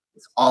 pain,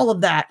 all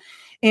of that.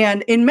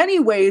 And in many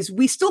ways,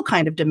 we still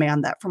kind of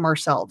demand that from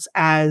ourselves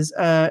as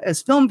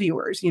film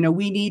viewers. You know,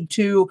 we need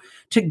to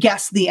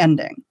guess the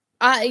ending.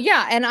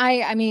 Yeah, and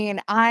I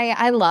mean,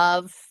 I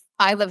love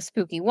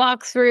spooky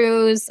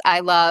walkthroughs.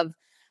 I love,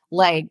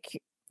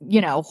 like,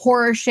 you know,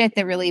 horror shit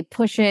that really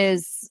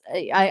pushes.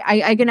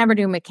 I can never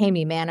do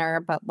McKamey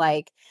Manor, but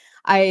like,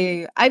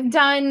 I've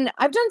done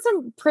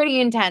some pretty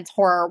intense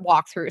horror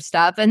walkthrough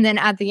stuff, and then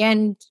at the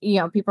end, you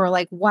know, people are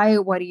like, why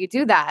do you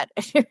do that?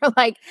 And you're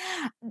like,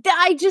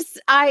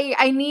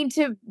 I need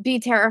to be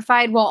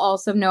terrified while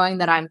also knowing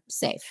that I'm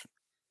safe.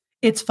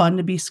 It's fun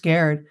to be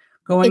scared.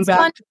 Fun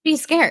to be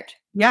scared.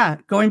 Yeah,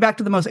 going back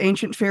to the most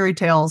ancient fairy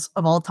tales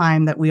of all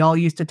time that we all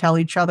used to tell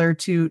each other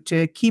to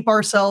keep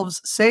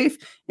ourselves safe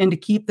and to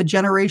keep the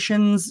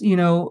generations, you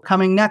know,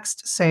 coming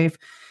next safe,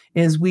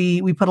 is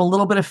we put a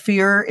little bit of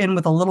fear in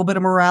with a little bit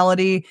of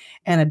morality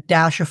and a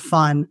dash of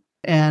fun.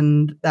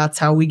 And that's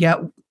how we get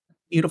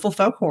beautiful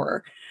folk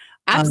horror.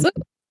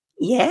 Absolutely.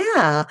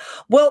 Yeah.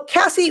 Well,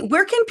 Cassie,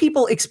 where can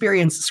people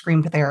experience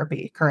Scream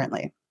Therapy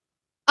currently?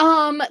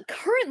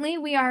 Currently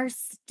we are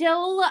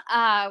still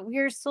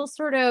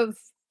sort of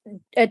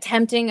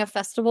attempting a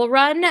festival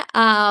run.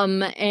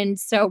 And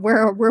so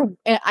we're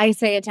I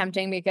say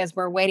attempting because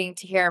we're waiting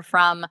to hear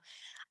from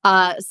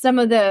some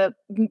of the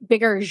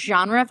bigger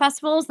genre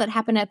festivals that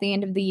happen at the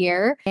end of the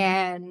year.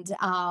 And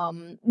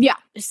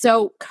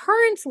so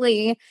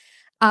currently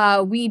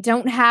we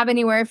don't have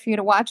anywhere for you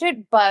to watch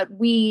it, but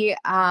we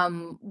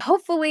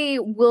hopefully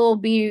will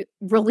be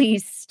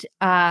released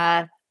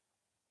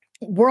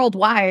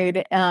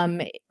worldwide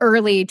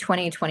early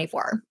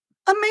 2024.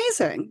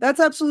 Amazing. That's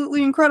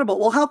absolutely incredible.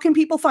 Well, how can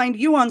people find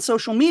you on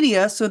social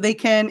media so they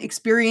can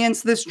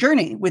experience this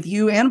journey with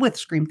you and with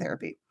Scream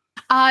Therapy?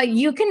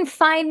 You can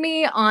find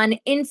me on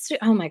Insta.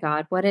 Oh my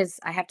God,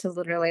 I have to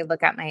literally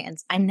look at my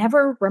I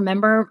never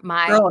remember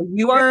my. Girl,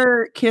 you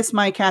are Kiss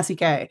My Cassie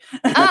K.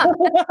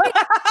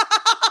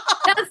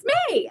 That's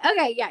me.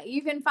 Okay, yeah.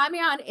 You can find me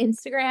on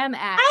Instagram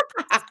at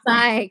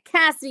my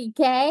Cassie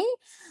K.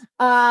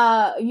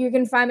 You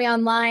can find me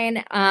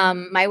online.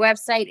 My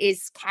website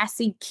is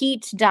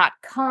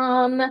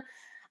cassiekeat.com.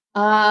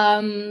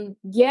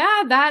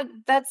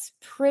 That's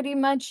pretty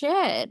much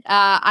it.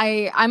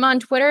 I'm on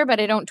Twitter, but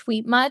I don't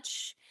tweet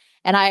much,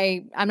 and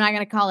I'm not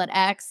gonna call it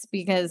X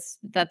because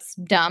that's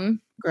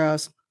dumb.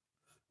 Gross.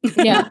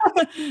 Yeah.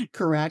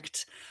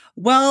 Correct.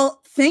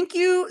 Well, thank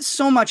you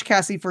so much,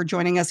 Cassie, for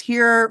joining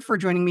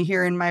me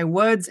here in my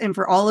woods, and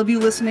for all of you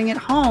listening at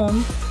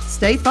home,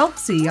 stay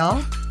folksy,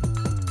 y'all.